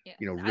 yeah.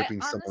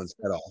 ripping someone's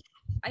head off.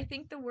 I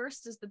think the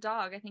worst is the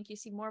dog. I think you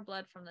see more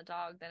blood from the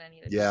dog than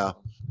any of the Yeah.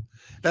 people.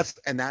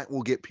 That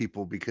will get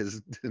people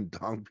because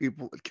dog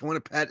people killing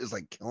a pet is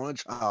like killing a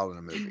child in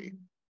a movie.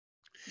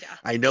 Yeah.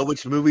 I know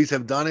which movies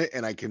have done it,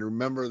 and I can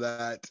remember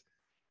that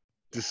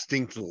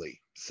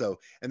distinctly. So,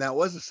 and that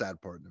was a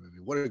sad part of the movie.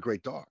 What a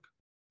great dog.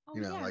 Oh,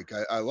 yeah. Like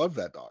I love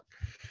that dog.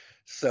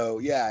 So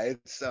yeah,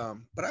 it's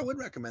but I would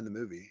recommend the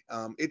movie.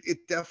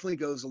 It definitely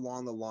goes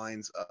along the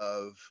lines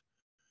of,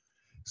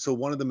 so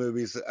one of the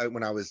movies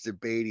when I was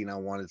debating, I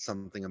wanted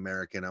something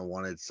American, I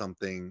wanted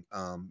something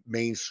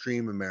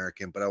mainstream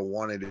American, but I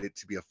wanted it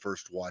to be a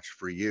first watch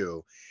for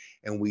you.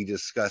 And we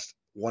discussed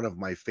one of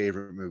my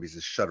favorite movies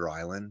is Shutter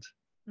Island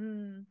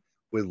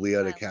with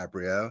Leo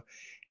DiCaprio.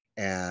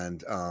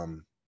 And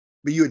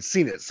but you had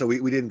seen it, so we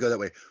didn't go that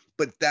way.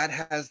 But that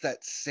has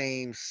that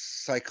same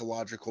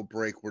psychological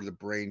break where the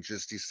brain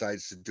just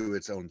decides to do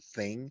its own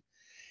thing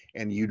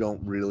and you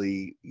don't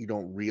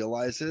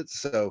realize it.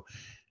 So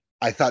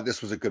I thought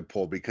this was a good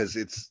pull because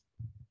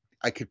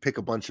I could pick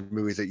a bunch of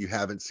movies that you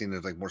haven't seen.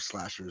 There's like more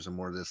slashers and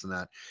more of this and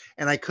that.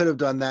 And I could have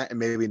done that. And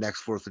maybe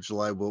next 4th of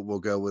July, we'll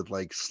go with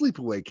like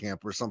Sleepaway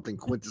Camp or something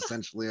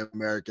quintessentially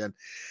American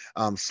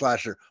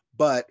slasher.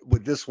 But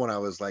with this one, I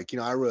was like,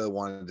 I really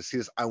wanted to see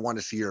this. I want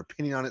to see your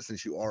opinion on it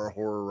since you are a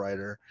horror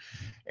writer.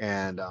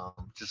 And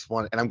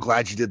and I'm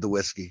glad you did the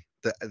whiskey,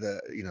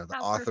 the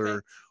author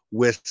perfect.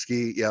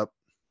 whiskey. Yep.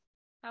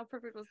 How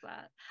perfect was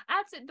that?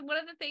 Absolutely. One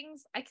of the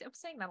things, I'm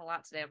saying that a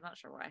lot today. I'm not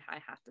sure why I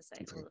have to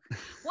say.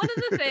 One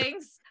of the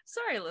things,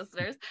 sorry,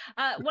 listeners.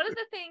 One of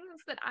the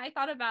things that I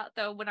thought about,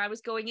 though, when I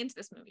was going into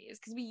this movie is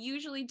because we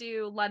usually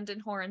do London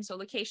horror, and so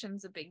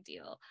location's a big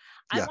deal.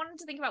 I wanted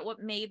to think about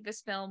what made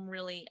this film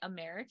really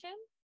American.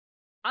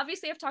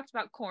 Obviously, I've talked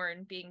about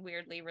corn being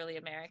weirdly really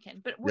American,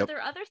 but were there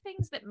other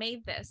things that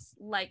made this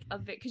like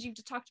because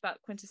you've talked about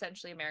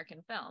quintessentially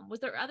American film?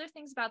 Was there other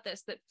things about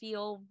this that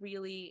feel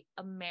really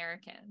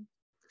American?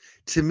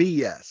 To me,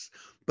 yes.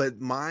 But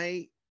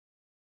my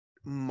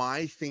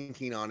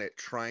thinking on it,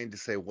 trying to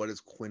say what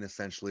is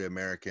quintessentially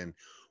American,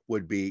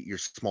 would be your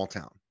small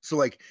town. So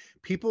like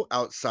people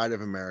outside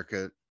of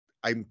America,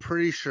 I'm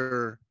pretty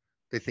sure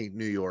they think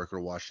New York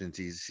or Washington,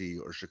 D.C.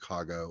 or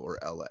Chicago or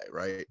L.A.,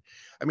 right?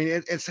 I mean,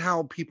 it's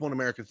how people in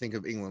America think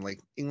of England. Like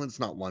England's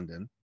not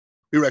London.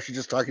 We were actually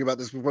just talking about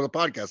this before the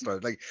podcast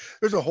started. Like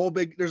there's a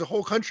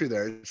whole country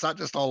there. It's not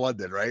just all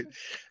London, right?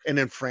 And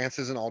then France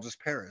isn't all just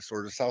Paris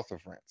or the south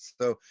of France.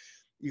 So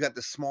you got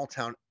the small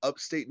town.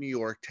 Upstate New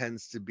York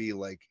tends to be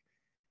like,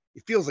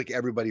 it feels like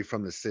everybody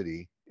from the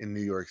city in New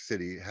York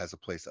City has a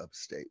place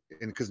upstate,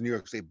 and because New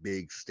York's a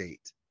big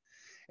state.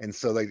 And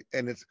so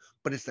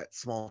but it's that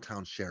small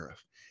town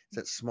sheriff. It's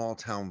that small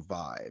town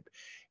vibe.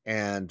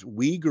 And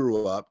we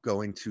grew up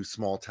going to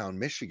small town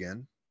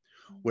Michigan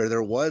where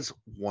there was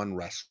one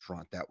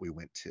restaurant that we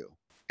went to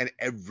and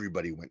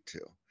everybody went to.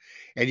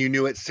 And you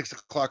knew at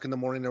 6:00 in the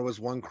morning, there was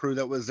one crew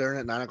that was there.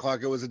 And at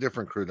 9:00, it was a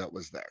different crew that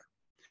was there.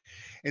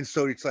 And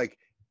so it's like,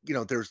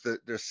 there's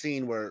the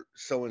scene where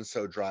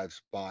so-and-so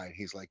drives by and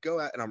he's like, go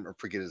out, and I'm gonna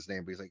forget his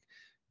name, but he's like,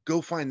 go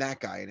find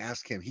that guy and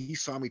ask him. He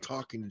saw me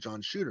talking to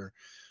John Shooter.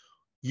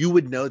 You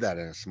would know that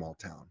in a small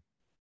town.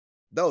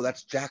 No,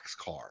 that's Jack's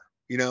car.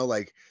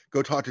 Like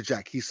go talk to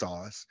Jack. He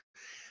saw us.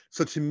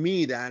 So to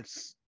me,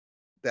 that's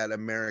that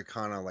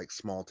Americana, like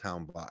small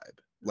town vibe.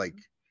 Like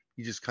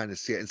you just kind of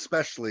see it,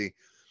 especially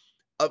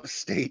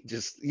upstate.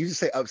 You just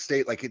say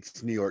upstate like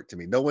it's New York to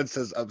me. No one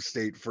says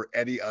upstate for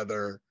any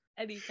other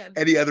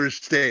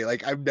state.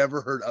 Like I've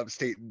never heard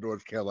upstate in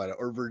North Carolina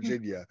or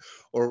Virginia,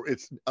 or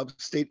it's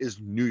upstate is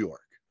New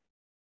York.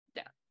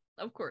 Yeah,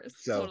 of course.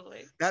 So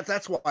totally.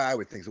 That's why I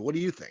would think so. What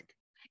do you think?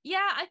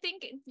 Yeah, I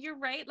think you're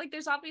right. Like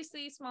there's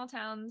obviously small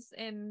towns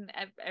in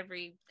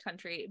every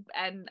country,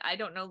 and I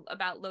don't know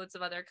about loads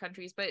of other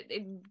countries, but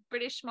in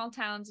British small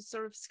towns,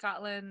 sort of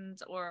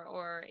Scotland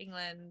or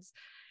England,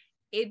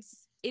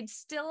 it's it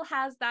still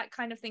has that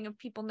kind of thing of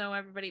people know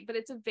everybody, but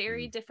it's a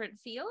very different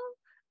feel,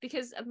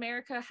 because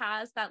America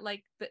has that,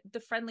 like the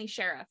friendly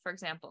sheriff, for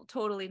example,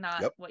 totally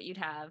not what you'd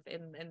have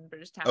in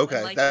British Town. And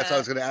Okay, like that's I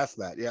was going to ask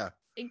that. Yeah.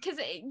 Because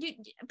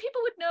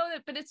people would know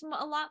that, but it's a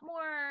lot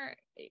more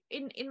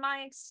in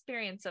my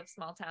experience of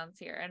small towns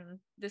here, and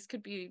this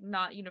could be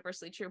not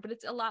universally true, but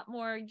it's a lot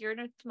more, you're in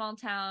a small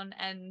town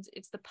and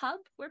it's the pub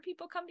where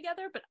people come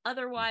together, but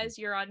otherwise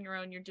you're on your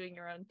own, you're doing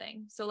your own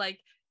thing. So like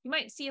you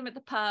might see them at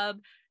the pub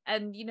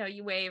and you know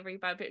you wave or you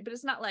buy, but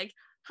it's not like,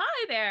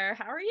 hi there,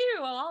 how are you?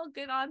 Well, I'll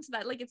get on to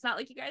that. Like, it's not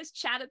like you guys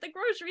chat at the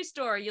grocery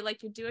store. You're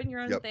doing your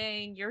own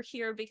thing. You're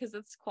here because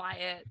it's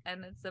quiet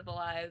and it's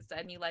civilized,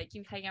 and you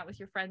hang out with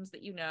your friends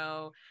that you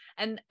know,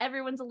 and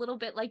everyone's a little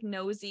bit like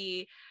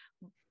nosy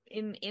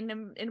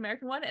in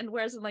American one, and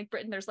whereas in like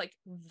Britain there's like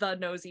the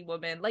nosy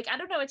woman. Like, I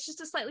don't know, it's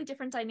just a slightly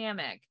different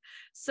dynamic.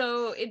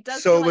 So it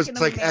does So feel it was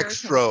like American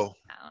extra. town.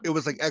 It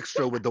was like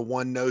extra with the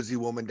one nosy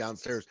woman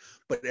downstairs,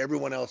 but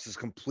everyone else is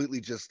completely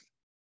just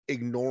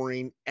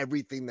ignoring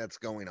everything that's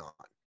going on.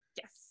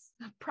 Yes,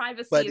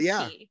 privacy But is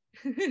key.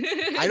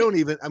 I don't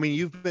even, I mean,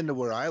 you've been to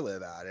where I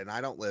live at, and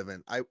I don't live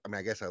in, I mean,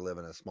 I guess I live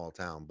in a small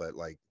town, but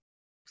like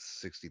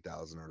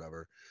 60,000 or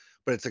whatever,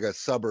 but it's like a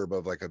suburb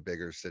of like a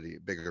bigger city,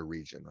 bigger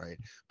region, right?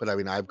 But I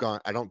mean, I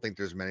don't think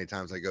there's many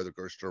times I go to the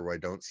grocery store where I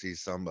don't see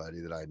somebody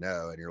that I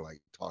know and you're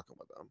like talking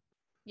with them.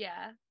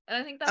 Yeah, and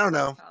I think that's I don't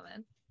know.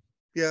 common.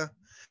 Yeah.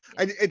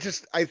 I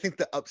think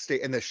the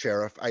Upstate and the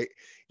sheriff,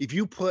 if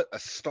you put a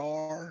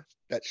star,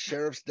 that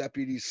sheriff's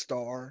deputy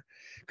star,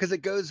 because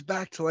it goes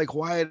back to like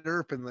Wyatt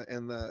Earp in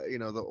the you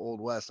know, the Old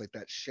West, like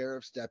that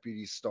sheriff's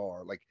deputy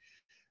star, like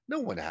no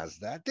one has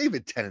that.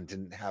 David Tennant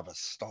didn't have a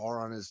star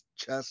on his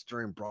chest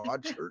during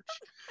Broadchurch.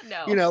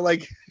 No, You know,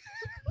 like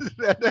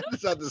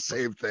that's not the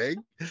same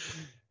thing.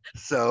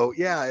 So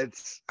yeah,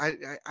 it's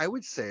I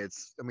would say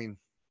it's, I mean,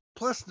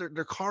 plus their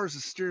cars,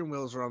 the steering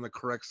wheels are on the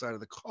correct side of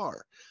the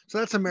car, so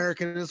that's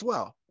American as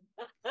well.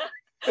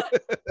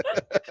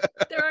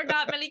 There are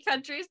not many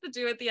countries that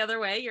do it the other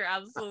way. You're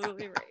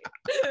absolutely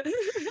right.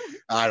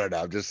 I don't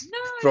know, I'm just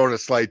throwing a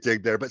slight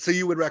dig there. But so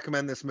you would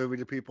recommend this movie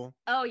to people?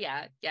 Oh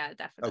yeah,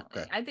 definitely.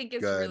 Okay, I think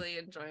it's really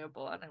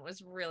enjoyable, and it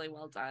was really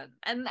well done.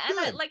 And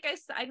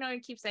I know I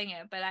keep saying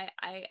it, but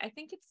I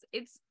think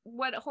it's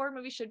what a horror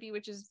movie should be,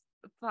 which is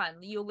fun.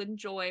 You'll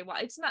enjoy.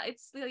 It's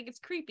like it's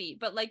creepy,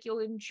 but like you'll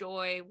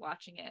enjoy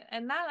watching it,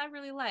 and that I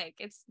really like.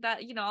 It's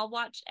that, you know, I'll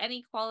watch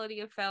any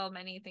quality of film,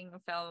 anything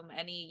of film,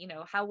 any, you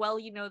know, how well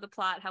you know the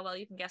plot, how well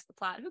you can guess the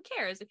plot. Who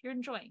cares if you're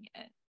enjoying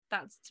it?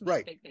 That's to me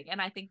a big thing,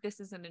 and I think this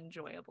is an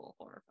enjoyable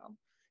horror film.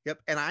 Yep.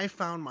 And I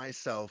found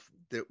myself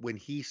that when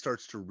he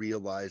starts to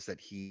realize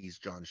that he's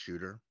John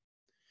Shooter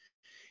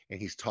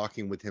and he's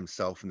talking with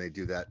himself, and they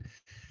do that,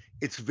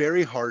 it's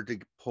very hard to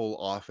pull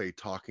off a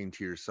talking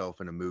to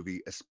yourself in a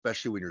movie,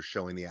 especially when you're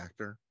showing the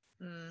actor.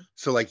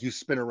 So like you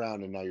spin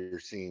around and now you're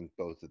seeing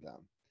both of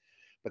them.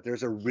 But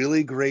there's a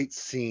really great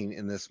scene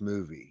in this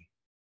movie,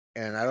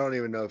 and I don't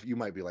even know if you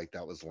might be like,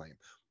 that was lame,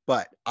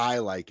 but I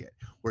like it,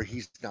 where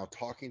he's now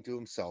talking to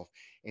himself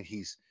and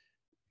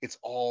it's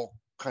all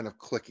kind of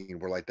clicking,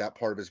 where like that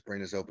part of his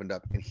brain is opened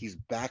up, and he's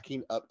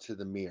backing up to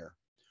the mirror,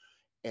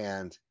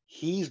 and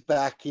he's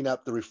backing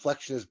up, the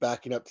reflection is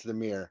backing up to the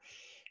mirror,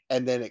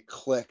 and then it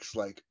clicks,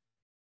 like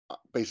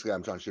basically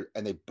I'm John Shooter,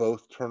 and they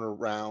both turn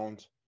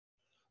around,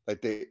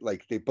 like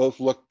they both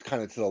look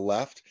kind of to the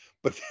left,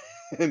 but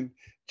then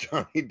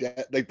Johnny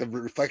Depp, like the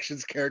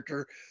reflections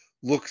character,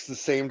 looks the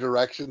same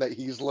direction that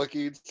he's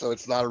looking, so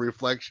it's not a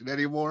reflection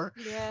anymore.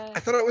 Yeah, I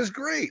thought it was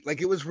great.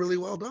 Like, it was really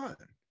well done.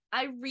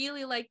 I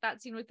really like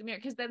that scene with the mirror,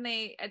 because then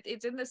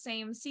it's in the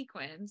same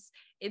sequence.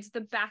 It's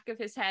the back of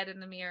his head in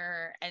the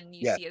mirror, and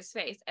you see his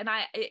face. And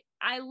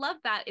I love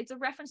that. It's a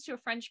reference to a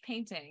French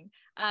painting.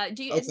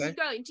 Do you know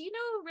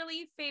a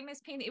really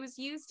famous painting? It was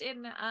used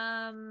in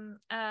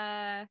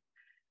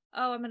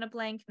I'm in a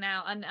blank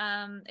now.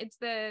 And it's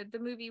the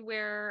movie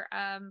where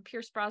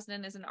Pierce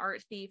Brosnan is an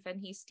art thief and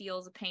he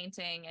steals a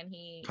painting, and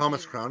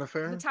Thomas Crown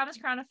Affair. The Thomas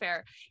Crown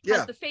Affair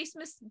has the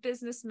famous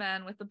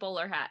businessman with the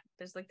bowler hat.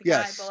 There's like the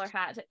guy bowler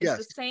hat. It's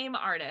the same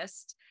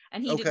artist,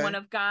 and he did one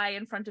of guy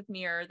in front of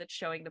mirror that's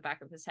showing the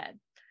back of his head.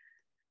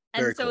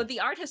 And very so cool. The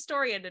art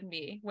historian in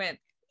me went,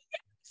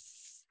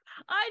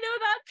 I know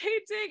that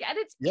painting, and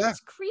it's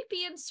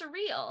creepy and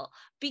surreal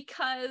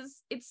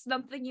because it's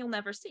something you'll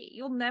never see.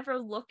 You'll never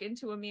look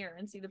into a mirror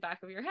and see the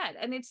back of your head,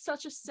 and it's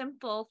such a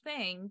simple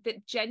thing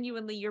that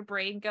genuinely your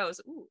brain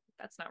goes, ooh,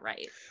 that's not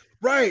right.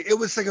 Right. It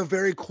was like a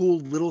very cool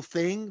little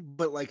thing,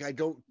 but like I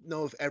don't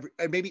know if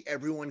maybe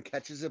everyone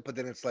catches it, but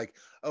then it's like,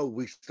 oh,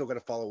 we still got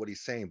to follow what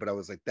he's saying. But I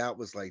was like,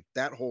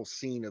 that whole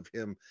scene of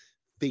him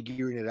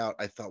figuring it out,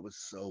 I thought was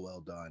so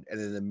well done. And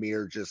then the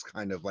mirror just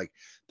kind of like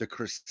the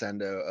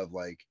crescendo of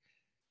like,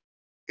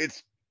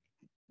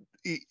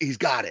 he's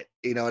got it,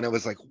 you know, and it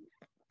was like,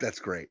 that's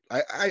great.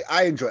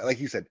 I enjoy it. Like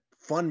you said,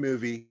 fun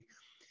movie.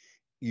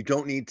 You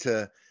don't need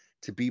to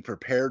be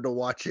prepared to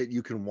watch it.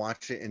 You can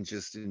watch it and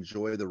just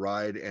enjoy the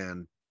ride,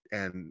 and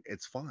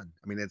it's fun.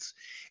 I mean,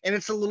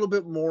 it's a little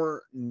bit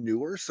more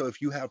newer. So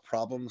if you have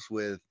problems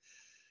with,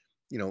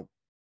 you know,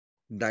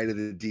 Night of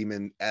the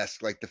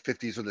Demon-esque, like the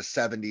 50s or the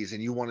 70s,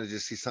 and you want to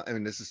just see something. I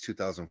mean, this is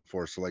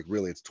 2004, so like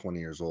really it's 20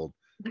 years old.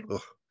 Ugh.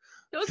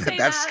 Don't say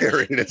That's that.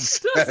 scary in its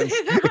Don't say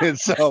sense, that. in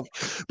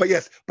itself. But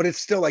yes, but it's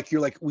still like,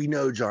 you're like, we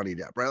know Johnny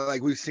Depp, right?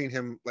 Like we've seen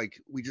him,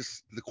 like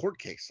the court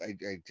case. I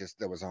just,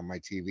 that was on my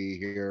TV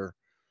here,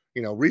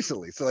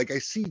 recently. So like I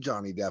see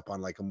Johnny Depp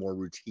on like a more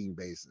routine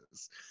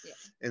basis. Yeah.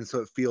 And so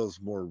it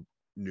feels more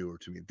newer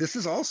to me. This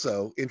is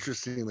also,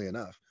 interestingly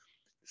enough,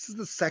 this is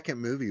the second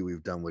movie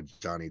we've done with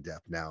Johnny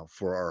Depp now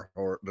for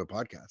the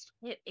podcast.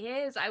 It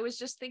is. I was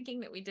just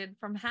thinking that we did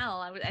From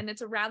Hell. And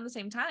it's around the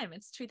same time.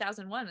 It's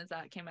 2001 as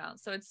that came out.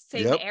 So it's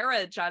same Yep.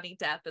 era Johnny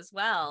Depp as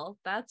well.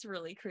 That's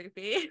really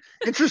creepy.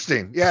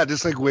 Interesting. Yeah,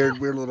 just like weird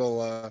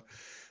little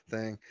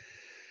thing.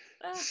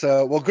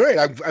 So, well, great.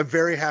 I'm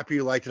very happy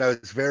you liked it. I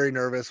was very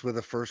nervous with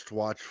the first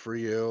watch for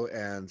you,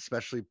 and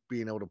especially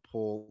being able to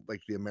pull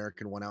like the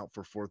American one out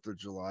for 4th of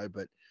July.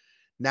 But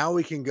now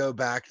we can go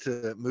back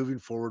to moving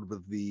forward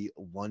with the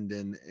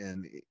London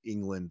and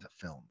England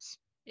films.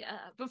 Yeah.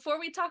 Before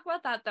we talk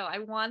about that, though, I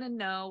want to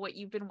know what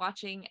you've been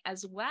watching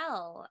as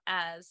well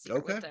as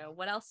Secret Window.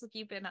 What else have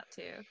you been up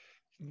to?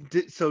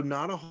 So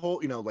not a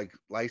whole, like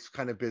life's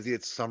kind of busy.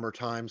 It's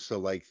summertime, so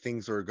like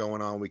things are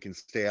going on. We can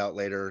stay out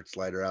later. It's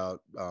lighter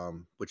out,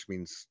 which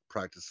means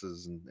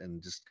practices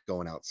and just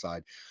going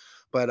outside.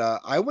 But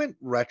I went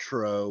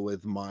retro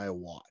with my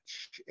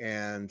watch,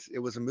 and it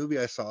was a movie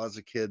I saw as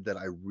a kid that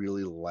I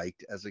really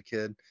liked as a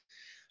kid.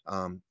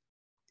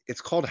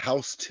 It's called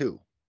House 2.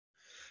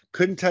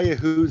 Couldn't tell you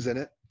who's in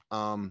it.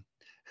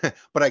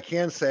 But I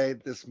can say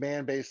this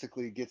man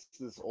basically gets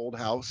this old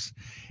house,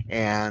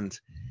 and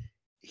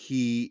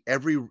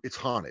it's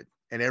haunted,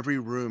 and every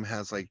room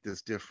has like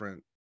this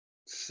different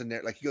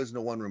scenario. Like he goes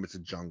into one room, it's a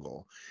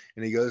jungle,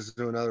 and he goes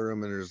to another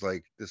room and there's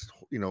like this,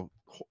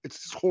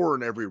 it's just horror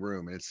in every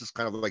room, and it's just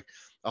kind of like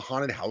a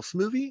haunted house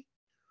movie,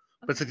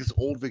 but it's like this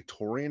old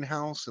Victorian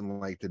house, and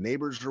like the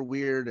neighbors are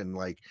weird, and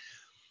like,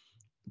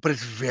 but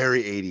it's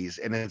very 80s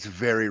and it's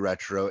very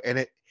retro, and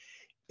it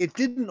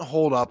didn't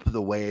hold up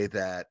the way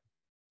that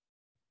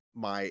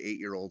my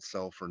 8-year-old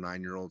self or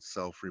 9-year-old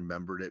self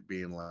remembered it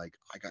being like,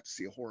 I got to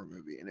see a horror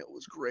movie and it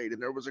was great,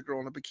 and there was a girl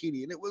in a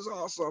bikini and it was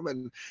awesome,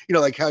 and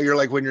like how you're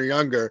like when you're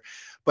younger,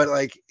 but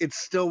like it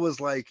still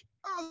was like,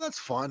 oh, that's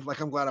fun.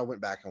 Like I'm glad I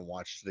went back and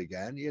watched it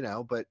again,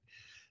 but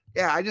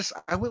yeah,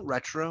 I went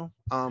retro.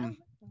 I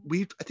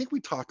think we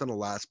talked on the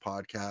last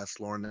podcast,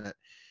 Lauren, that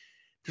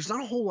there's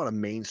not a whole lot of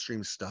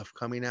mainstream stuff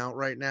coming out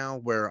right now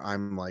where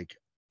I'm like,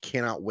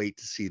 cannot wait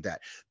to see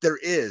that. There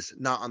is,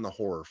 not on the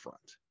horror front.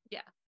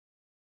 Yeah.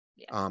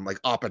 Like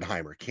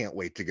Oppenheimer, can't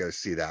wait to go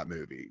see that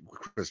movie.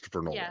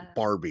 Christopher Nolan. Yeah.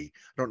 Barbie,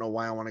 I don't know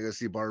why I want to go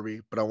see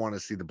Barbie, but I want to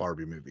see the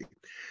Barbie movie.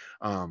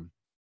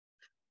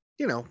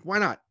 Why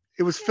not?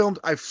 It was filmed.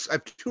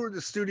 I've toured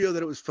the studio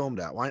that it was filmed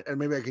at. Why? And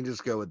maybe I can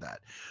just go with that.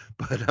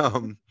 But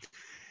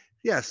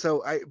yeah.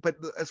 So but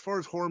as far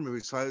as horror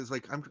movies, so I was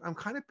like, I'm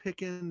kind of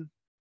picking.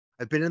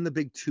 I've been in the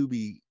big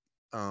Tubi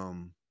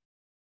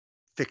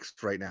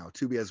fixed right now.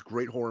 Tubi has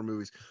great horror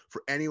movies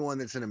for anyone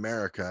that's in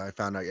America. I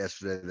found out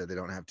yesterday that they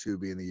don't have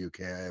Tubi in the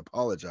UK. I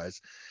apologize.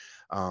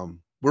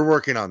 We're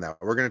working on that.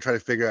 We're going to try to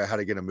figure out how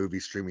to get a movie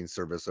streaming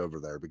service over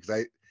there,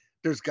 because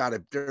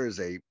there is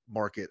a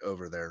market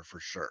over there for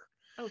sure.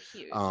 Oh,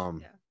 huge.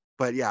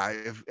 But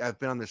yeah, I've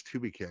been on this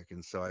Tubi kick,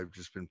 and so I've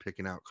just been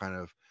picking out kind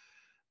of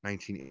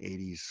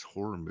 1980s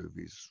horror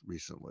movies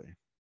recently.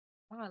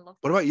 Oh, I love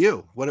that. What about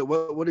you?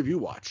 What have you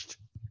watched?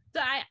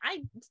 So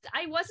I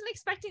wasn't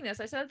expecting this.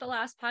 I said at the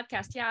last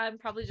podcast, yeah, I'm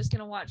probably just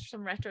gonna watch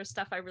some retro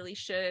stuff I really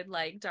should,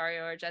 like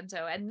Dario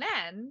Argento. And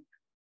then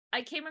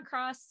I came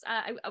across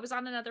I was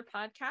on another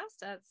podcast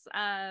that's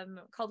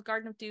called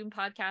Garden of Doom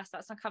podcast.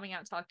 That's not coming out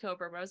until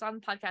October, but I was on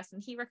the podcast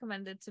and he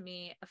recommended to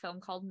me a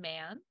film called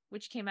Man,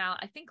 which came out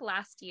I think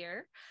last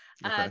year.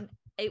 Okay.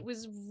 It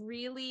was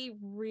really,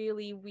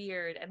 really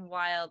weird and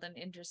wild and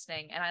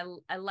interesting,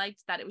 and I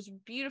liked that. It was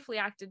beautifully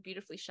acted,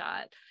 beautifully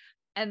shot.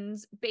 And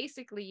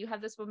basically you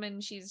have this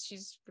woman,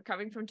 she's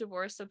recovering from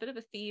divorce, so a bit of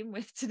a theme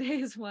with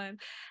today's one,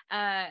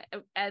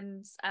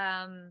 and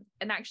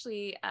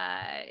actually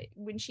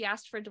when she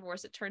asked for a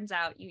divorce, it turns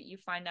out you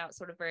find out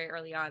sort of very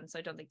early on, so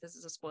I don't think this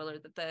is a spoiler,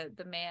 that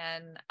the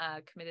man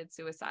committed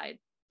suicide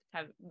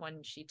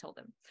when she told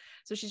him.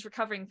 So she's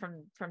recovering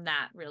from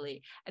that,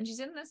 really, and she's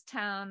in this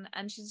town,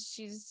 and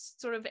she's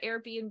sort of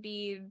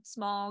Airbnb,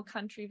 small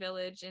country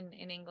village in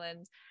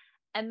England.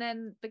 And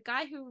then the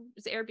guy who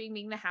is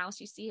Airbnb the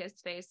house, you see his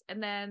face,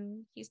 and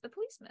then he's the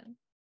policeman,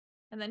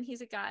 and then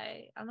he's a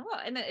guy on the wall,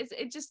 and then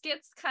it just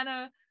gets kind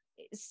of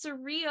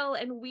surreal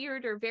and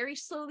weirder, very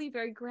slowly,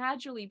 very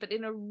gradually, but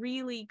in a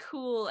really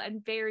cool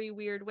and very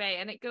weird way.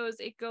 And it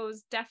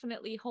goes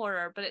definitely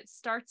horror, but it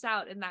starts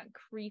out in that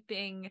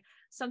creeping,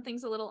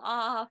 something's a little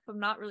off, I'm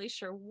not really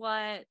sure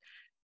what.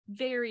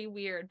 very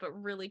weird but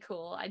really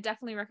cool. I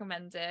definitely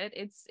recommend it.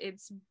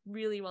 It's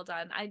really well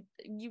done. I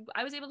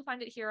was able to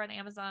find it here on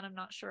Amazon. I'm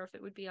not sure if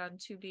it would be on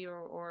Tubi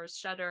or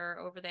Shudder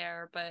over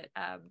there, but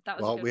that was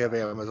a Well, good we have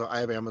one. Amazon. I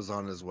have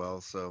Amazon as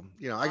well. So,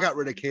 I got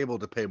rid of Awesome. cable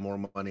to pay more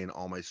money in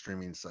all my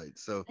streaming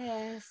sites. So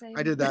Yeah, I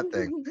same. did that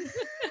thing.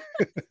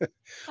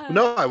 uh,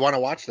 No, I want to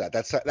watch that.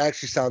 That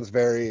actually sounds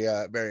very,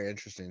 very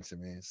interesting to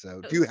me.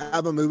 So, do you so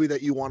have a movie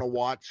that you want to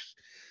watch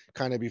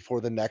kind of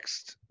before the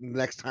next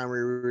time we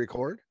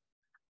record?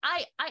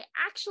 I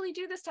actually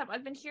do this time.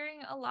 I've been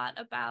hearing a lot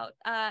about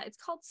it's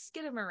called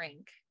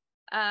Skidamarink.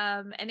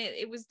 And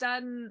it was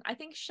done, I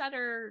think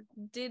Shudder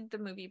did the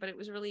movie, but it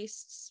was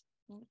released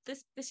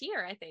this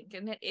year, I think,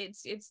 and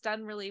it's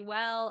done really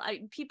well.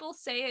 People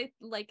say it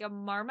like a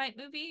Marmite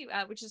movie,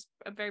 which is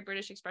a very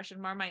British expression.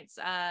 Marmite's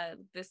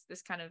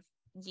this kind of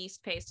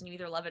yeast paste, and you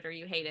either love it or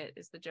you hate it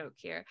is the joke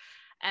here.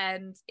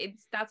 And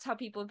that's how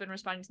people have been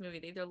responding to the movie.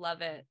 They either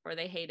love it or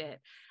they hate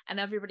it, and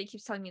everybody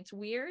keeps telling me it's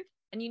weird.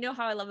 And you know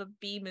how I love a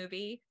B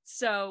movie,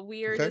 so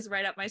weird Okay. is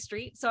right up my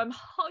street. So I'm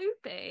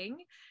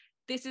hoping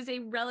this is a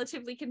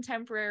relatively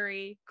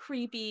contemporary,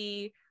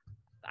 creepy,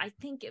 I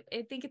think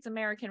it's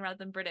American rather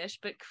than British,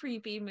 but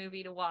creepy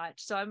movie to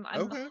watch. So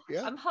Okay.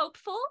 Yeah. I'm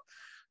hopeful,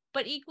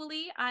 but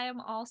equally I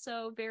am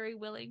also very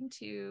willing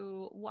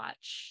to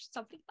watch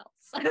something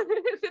else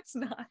if it's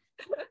not.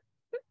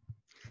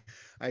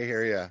 I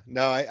hear you.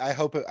 No, I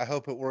hope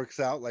it works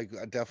out. Like,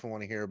 I definitely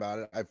want to hear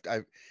about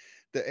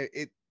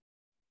it.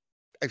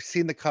 I've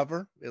seen the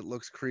cover. It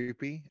looks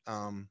creepy.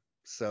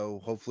 So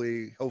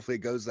hopefully it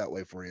goes that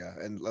way for you,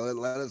 and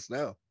let us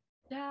know.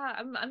 Yeah,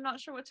 I'm not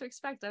sure what to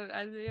expect.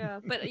 Yeah,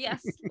 but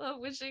yes,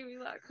 wishing me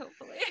luck.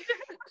 Hopefully.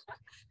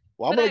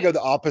 Well, I'm But going to go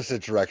the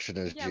opposite direction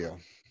as yeah, Gio.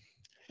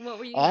 what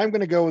were you I'm gonna?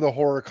 going to go with a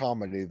horror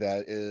comedy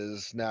that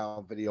is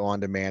now video on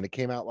demand. It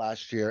came out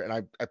last year, and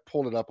I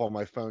pulled it up on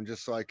my phone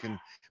just so I can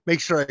make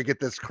sure I get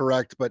this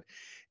correct. But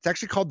it's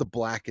actually called The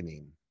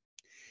Blackening.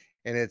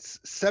 And it's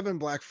 7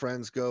 black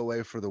friends go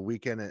away for the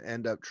weekend and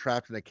end up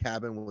trapped in a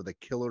cabin with a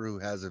killer who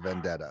has a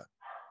vendetta.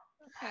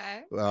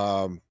 Okay.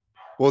 Um,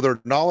 well, their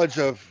knowledge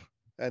of,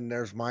 and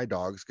there's my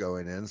dogs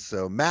going in.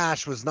 So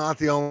Mash was not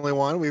the only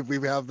one. We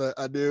have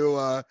a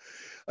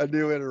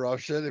new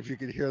interruption if you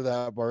can hear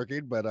that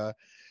barking. But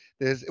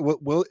there's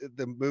will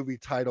the movie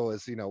title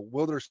is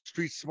will their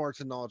street smarts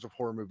and knowledge of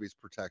horror movies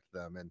protect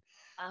them? And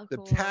Oh, the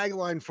cool.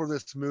 tagline for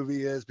this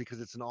movie is, because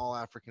it's an all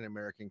African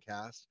American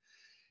cast,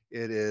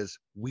 it is,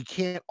 we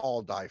can't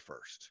all die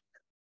first.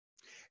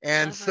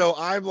 And Love it. so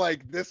I'm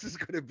like, this is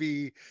going to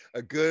be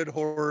a good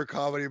horror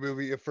comedy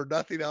movie. If for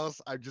nothing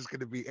else, I'm just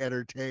going to be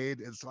entertained.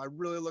 And so I'm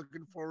really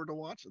looking forward to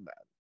watching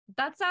that.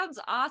 That sounds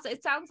awesome.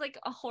 It sounds like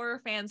a horror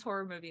fan's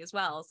horror movie as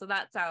well. So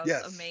that sounds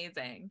Yes,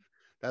 amazing.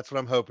 that's what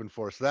I'm hoping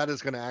for. So that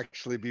is going to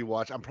actually be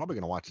watched. I'm probably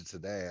going to watch it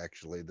today,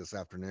 actually, this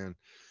afternoon.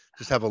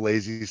 Just have a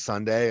lazy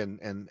Sunday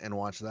and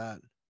watch that.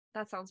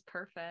 That sounds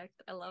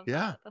perfect. I love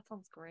Yeah. that. That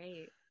sounds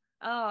great.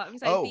 Oh, I'm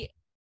excited.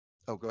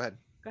 Oh, go ahead.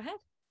 Go ahead.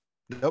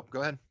 Nope,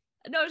 go ahead.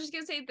 No, I was just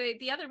gonna say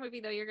the other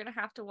movie though you're gonna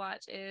have to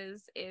watch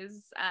is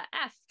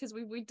F, because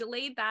we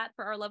delayed that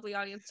for our lovely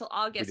audience till We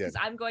August, because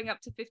did. I'm going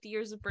up to 50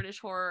 years of British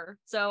horror.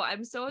 So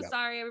I'm so Yep.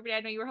 sorry everybody. I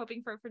know you were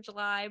hoping for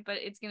July, but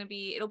it'll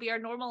be our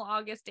normal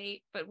August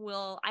date. But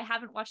I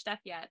haven't watched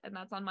F yet, and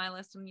that's on my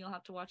list, and you'll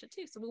have to watch it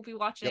too. So we'll be Yep.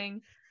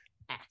 watching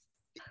F.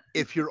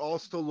 If you're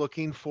also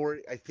looking for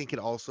it, I think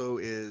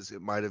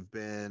it might have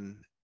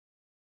been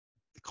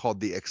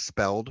called The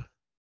Expelled.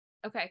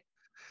 Okay.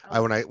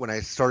 When I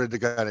started to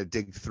kind of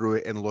dig through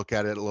it and look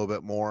at it a little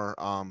bit more,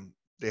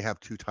 they have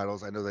 2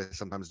 titles. I know they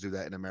sometimes do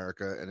that in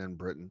America and in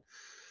Britain.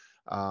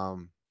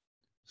 Um,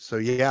 so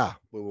yeah,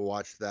 we will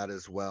watch that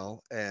as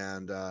well.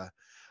 And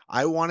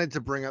I wanted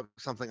to bring up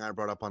something I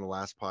brought up on the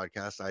last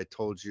podcast. I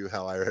told you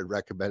how I had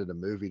recommended a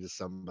movie to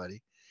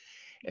somebody,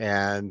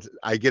 and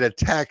I get a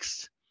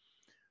text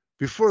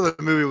before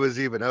the movie was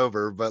even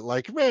over, but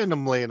like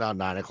randomly around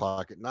 9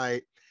 o'clock at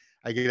night,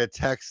 I get a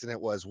text and it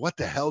was, "What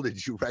the hell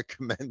did you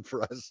recommend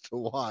for us to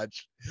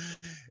watch?"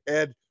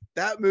 And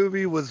that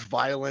movie was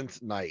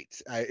Violent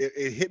Night.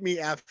 It hit me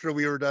after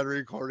we were done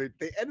recording.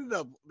 They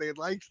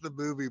liked the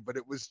movie, but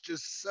it was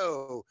just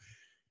so,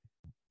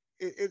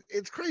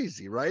 it's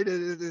crazy, right?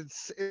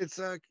 It's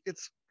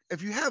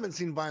if you haven't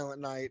seen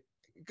Violent Night,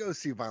 go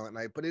see Violent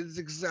Night, but it is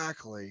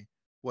exactly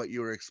what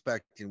you were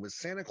expecting with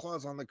Santa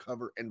Claus on the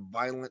cover and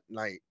Violent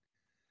Night.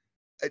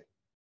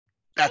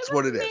 I'm That's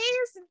what it is.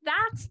 amazed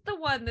that's the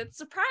one that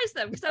surprised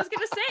them, because I was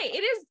gonna say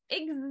it is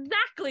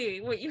exactly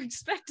what you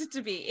expect it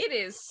to be. It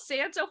is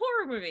Santa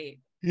horror movie.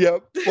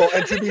 Yep. Well,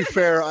 and to be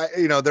fair,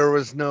 there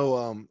was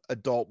no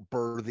adult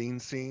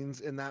birthing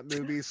scenes in that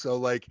movie, so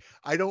like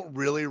I don't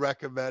really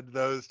recommend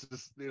those.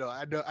 Just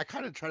I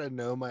kind of try to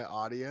know my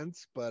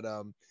audience, but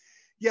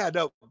yeah,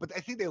 no, but I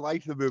think they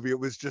liked the movie. It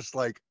was just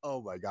like,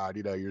 oh my god,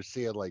 you're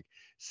seeing like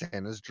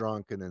Santa's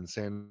drunk, and then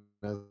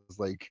Santa's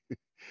like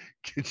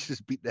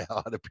just beat the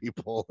hell out of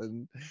people,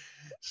 and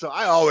so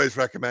I always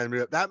recommend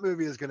it. That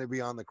movie is going to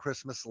be on the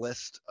Christmas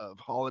list of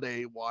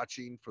holiday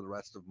watching for the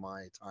rest of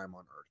my time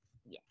on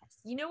Earth. Yes.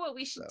 You know what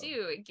we should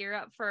do? Gear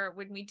up for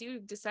when we do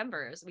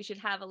December's. We should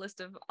have a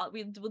list of,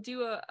 we'll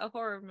do a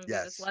horror movie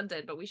that's Yes.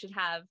 London, but we should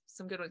have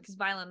some good ones because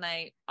Violent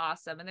Night,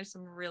 awesome. And there's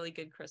some really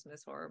good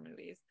Christmas horror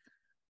movies.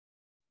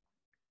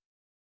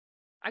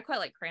 I quite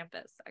like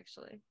Krampus,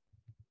 actually.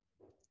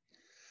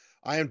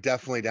 I am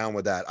definitely down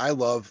with that. I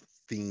love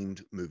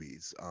themed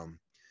movies.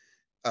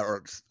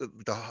 Or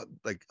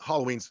like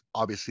Halloween's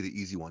obviously the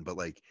easy one, but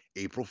like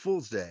April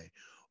Fool's Day,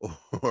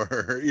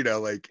 or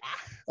like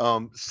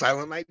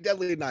Silent Night,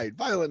 Deadly Night,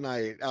 Violent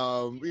Night,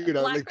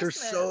 Black like there's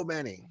Christmas. so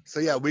many. So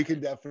yeah, we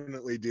can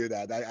definitely do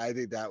that. I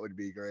think that would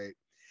be great.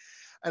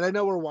 And I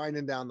know we're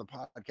winding down the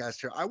podcast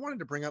here. I wanted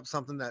to bring up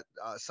something that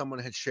someone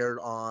had shared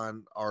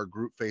on our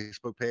group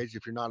Facebook page.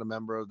 If you're not a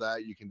member of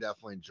that, you can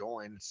definitely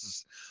join.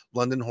 It's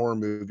London Horror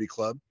Movie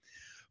Club.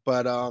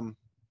 But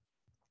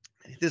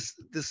this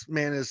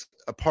man is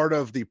a part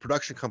of the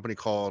production company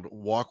called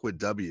Walk with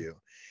W,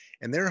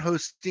 and they're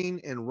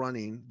hosting and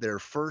running their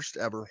first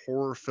ever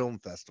horror film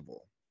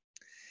festival.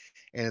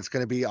 And it's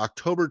going to be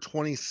October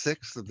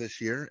 26th of this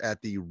year at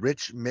the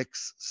Rich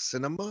Mix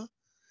Cinema.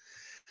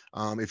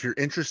 If you're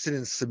interested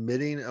in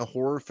submitting a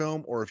horror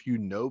film, or if you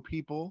know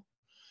people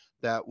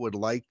that would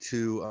like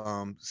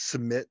to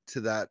submit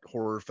to that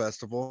horror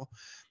festival,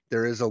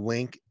 there is a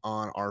link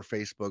on our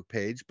Facebook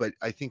page. But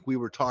I think we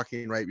were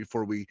talking right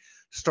before we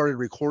started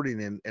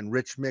recording, and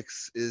Rich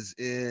Mix is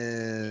It's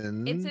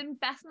in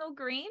Bethnal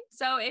Green.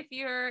 So if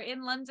you're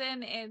in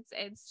London,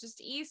 it's just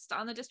east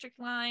on the District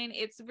line.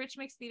 It's Rich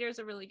Mix Theater is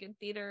a really good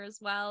theater as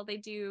well. They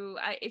do,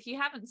 if you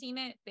haven't seen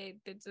it,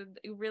 it's a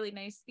really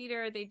nice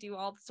theater. They do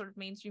all the sort of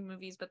mainstream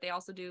movies, but they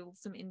also do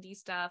some indie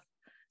stuff.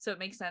 So it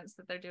makes sense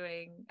that they're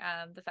doing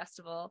the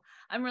festival.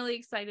 I'm really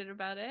excited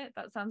about it.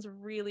 That sounds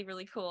really,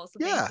 really cool. So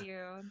thank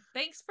you.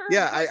 Thanks for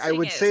I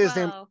would say his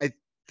name. well. I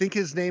think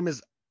his name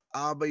is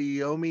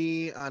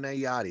Abayomi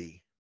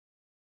Anayadi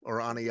or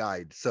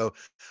Anayide. So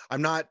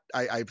I'm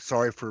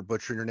sorry for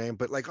butchering your name,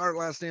 but like my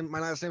last name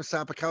is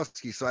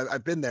Sapakowski. So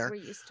I've been there. We're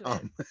used to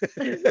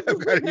it.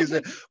 I've got to use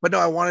it. But no,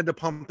 I wanted to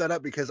pump that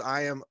up because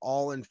I am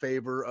all in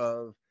favor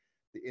of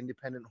the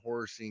independent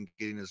horror scene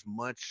getting as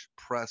much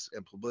press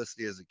and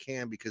publicity as it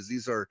can, because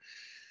these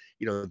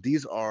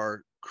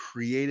are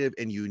creative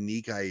and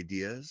unique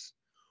ideas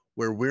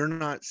where we're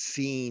not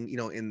seeing,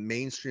 in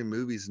mainstream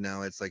movies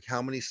now. It's like,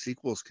 how many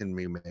sequels can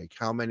we make?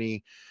 How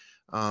many,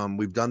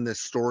 we've done this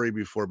story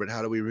before, but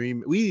how do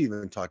we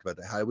even talked about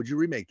that. How would you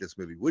remake this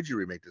movie? Would you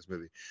remake this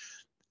movie?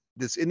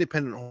 This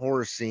independent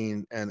horror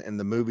scene and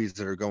the movies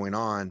that are going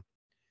on,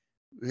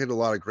 we had a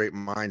lot of great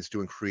minds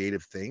doing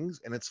creative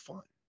things, and it's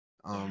fun.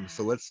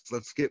 So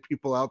let's get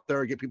people out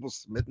there, get people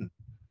submitting.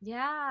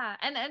 Yeah,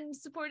 and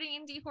supporting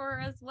indie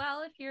horror as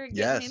well. If you're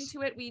getting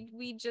into it,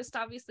 we just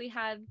obviously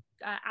had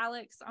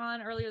Alex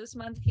on earlier this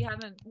month. If you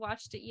haven't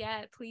watched it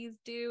yet, please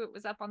do. It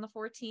was up on the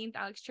 14th.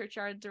 Alex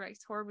Churchyard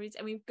directs horror movies,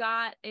 and we've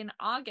got in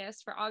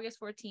August, for August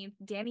 14th,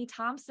 Danny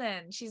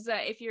Thompson. She's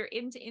if you're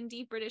into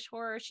indie British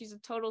horror, she's a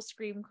total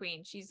scream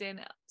queen. She's in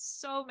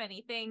so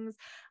many things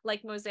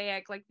like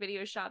Mosaic, like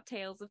Video Shop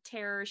Tales of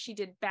Terror. She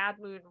did Bad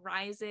Moon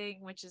Rising,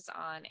 which is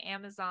on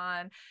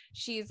Amazon.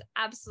 She's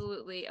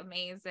absolutely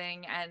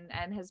amazing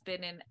and has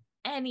been in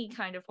any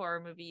kind of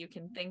horror movie you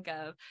can think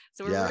of.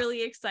 So we're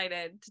really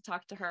excited to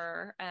talk to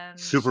her, and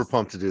super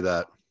pumped to do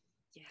that.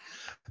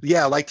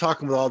 I like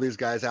talking with all these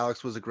guys.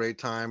 Alex was a great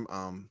time.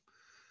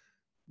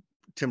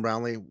 Tim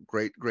Brownlee,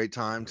 great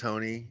time.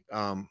 Tony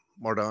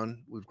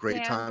Mardon with great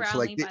Dan time.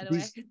 Brownlee, So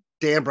like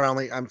Dan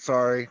Brownlee, I'm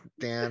sorry,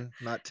 Dan,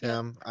 not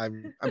Tim.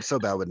 I'm so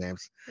bad with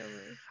names.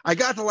 I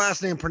got the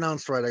last name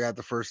pronounced right. I got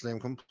the first name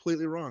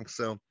completely wrong.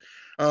 So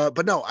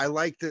but no, I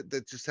like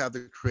that just have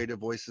the creative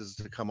voices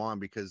to come on,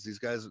 because these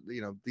guys,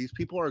 these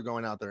people are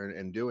going out there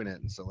and doing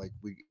it. And so like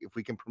if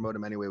we can promote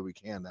them any way we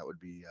can, that would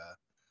be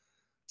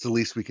it's the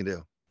least we can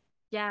do.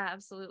 Yeah,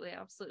 absolutely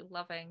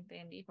loving the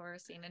indie horror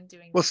scene and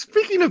doing. Well,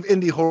 speaking of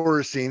indie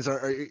horror scenes,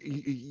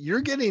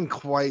 you're getting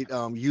quite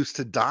used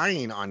to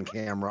dying on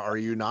camera, are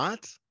you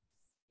not?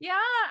 Yeah,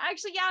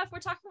 actually, if we're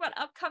talking about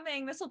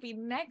upcoming, this will be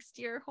next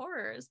year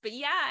horrors. But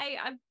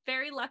I'm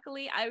very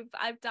luckily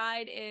I've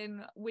died in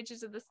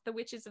the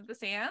Witches of the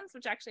Sands,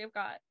 which actually I've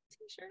got a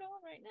t-shirt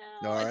on right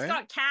now. It's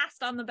got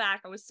cast on the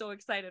back. I was so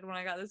excited when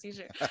I got this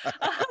t-shirt.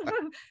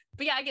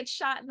 But I get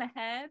shot in the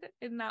head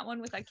in that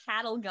one with a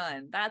cattle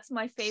gun. That's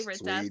my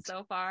favorite death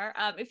so far.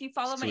 If you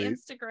follow my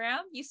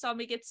Instagram, you saw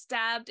me get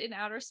stabbed in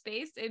outer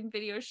space in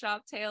Video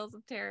Shop Tales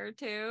of Terror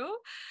 2.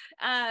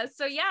 And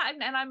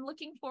I'm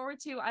looking forward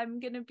to, I'm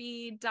gonna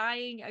be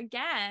dying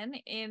again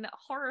in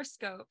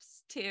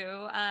Horoscopes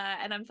 2,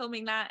 and I'm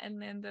filming that in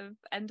the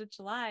end of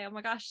July. Oh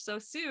my gosh, so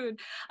soon.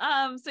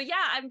 I'm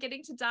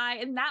getting to die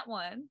in that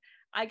one.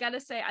 I gotta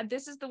say,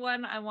 this is the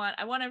one I want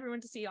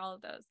everyone to see all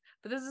of those,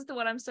 but this is the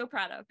one I'm so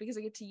proud of because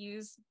I get to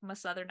use my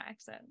Southern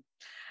accent,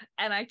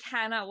 and I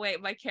cannot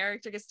wait. My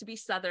character gets to be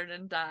Southern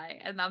and die,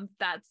 and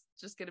that's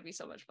just gonna be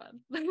so much fun.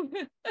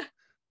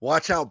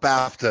 Watch out,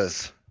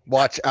 BAFTAs.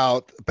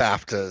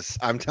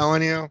 I'm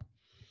telling you.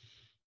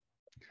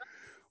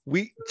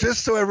 We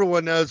just so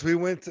everyone knows, we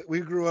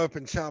grew up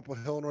in Chapel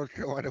Hill, North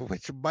Carolina,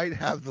 which might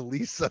have the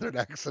least Southern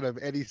accent of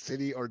any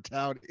city or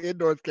town in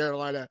North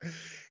Carolina.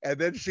 And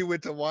then she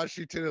went to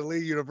Washington and Lee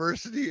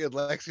University in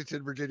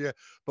Lexington, Virginia.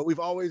 But we've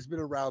always been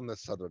around the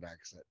Southern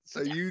accent,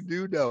 so Yes. you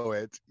do know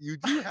it. You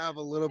do have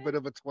a little bit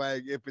of a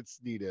twang if it's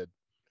needed.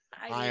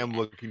 I am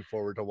looking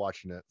forward to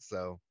watching it.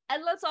 So.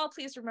 And let's all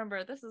please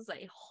remember, this is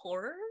a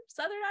horror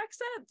Southern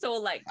accent, so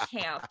like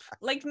camp,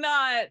 like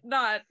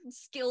not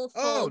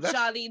skillful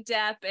Johnny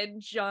Depp and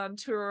John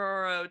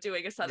Turturro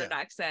doing a Southern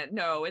accent.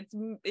 No,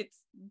 it's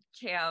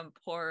camp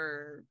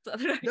horror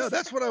Southern accent. No,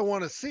 that's what I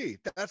want to see.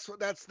 That's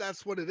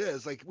what it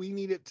is. Like, we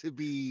need it to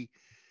be.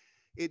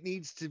 It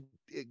needs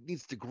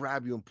to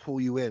grab you and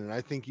pull you in, and I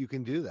think you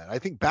can do that. I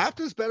think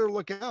Baptist better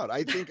look out.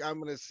 I think I'm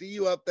going to see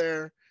you up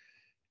there.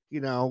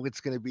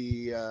 It's going to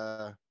be.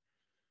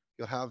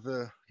 You have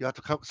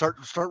to come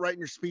start writing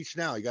your speech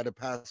now. You got to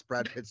pass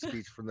Brad Pitt's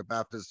speech from the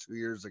Baptist 2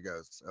 years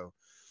ago. So,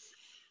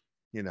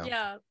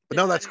 Yeah. But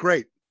no, that's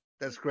great.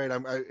 That's great.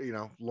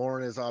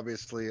 Lauren is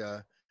obviously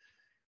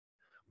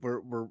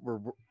we're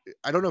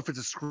I don't know if it's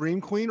a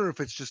scream queen or if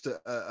it's just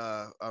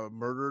a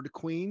murdered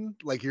queen.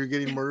 Like, you're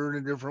getting murdered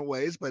in different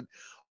ways, but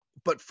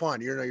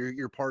fun.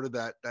 You're part of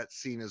that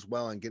scene as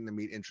well, and getting to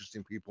meet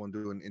interesting people and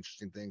doing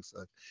interesting things.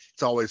 So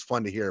it's always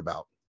fun to hear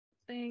about.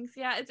 Thanks.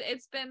 Yeah,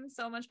 it's been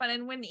so much fun.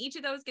 And when each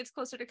of those gets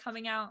closer to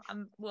coming out,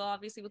 we'll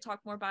talk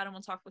more about them.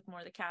 We'll talk with more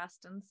of the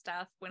cast and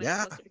stuff when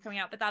it's closer to coming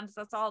out. But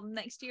that's all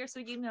next year. So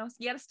you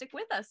got to stick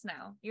with us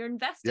now. You're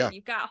invested. Yeah.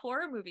 You've got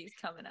horror movies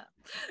coming up.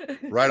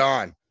 Right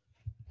on.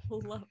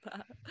 Love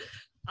that.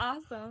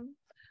 Awesome.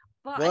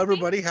 Well,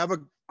 everybody have a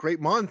great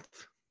month.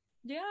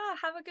 Yeah,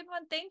 have a good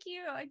one. Thank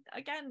you.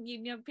 Again,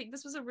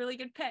 this was a really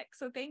good pick.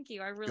 So thank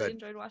you. I really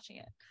enjoyed watching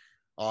it.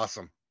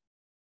 Awesome.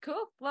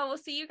 Cool. Well, we'll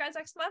see you guys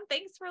next month.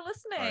 Thanks for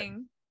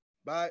listening.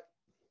 Right. Bye.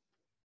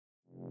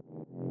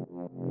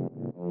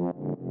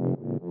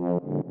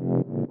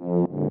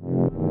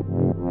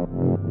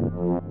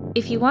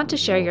 If you want to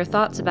share your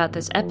thoughts about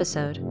this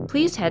episode,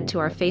 please head to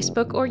our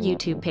Facebook or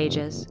YouTube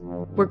pages.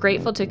 We're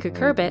grateful to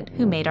Koepp,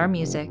 who made our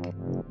music.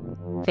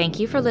 Thank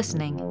you for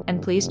listening,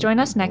 and please join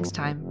us next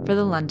time for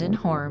the London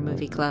Horror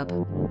Movie Club.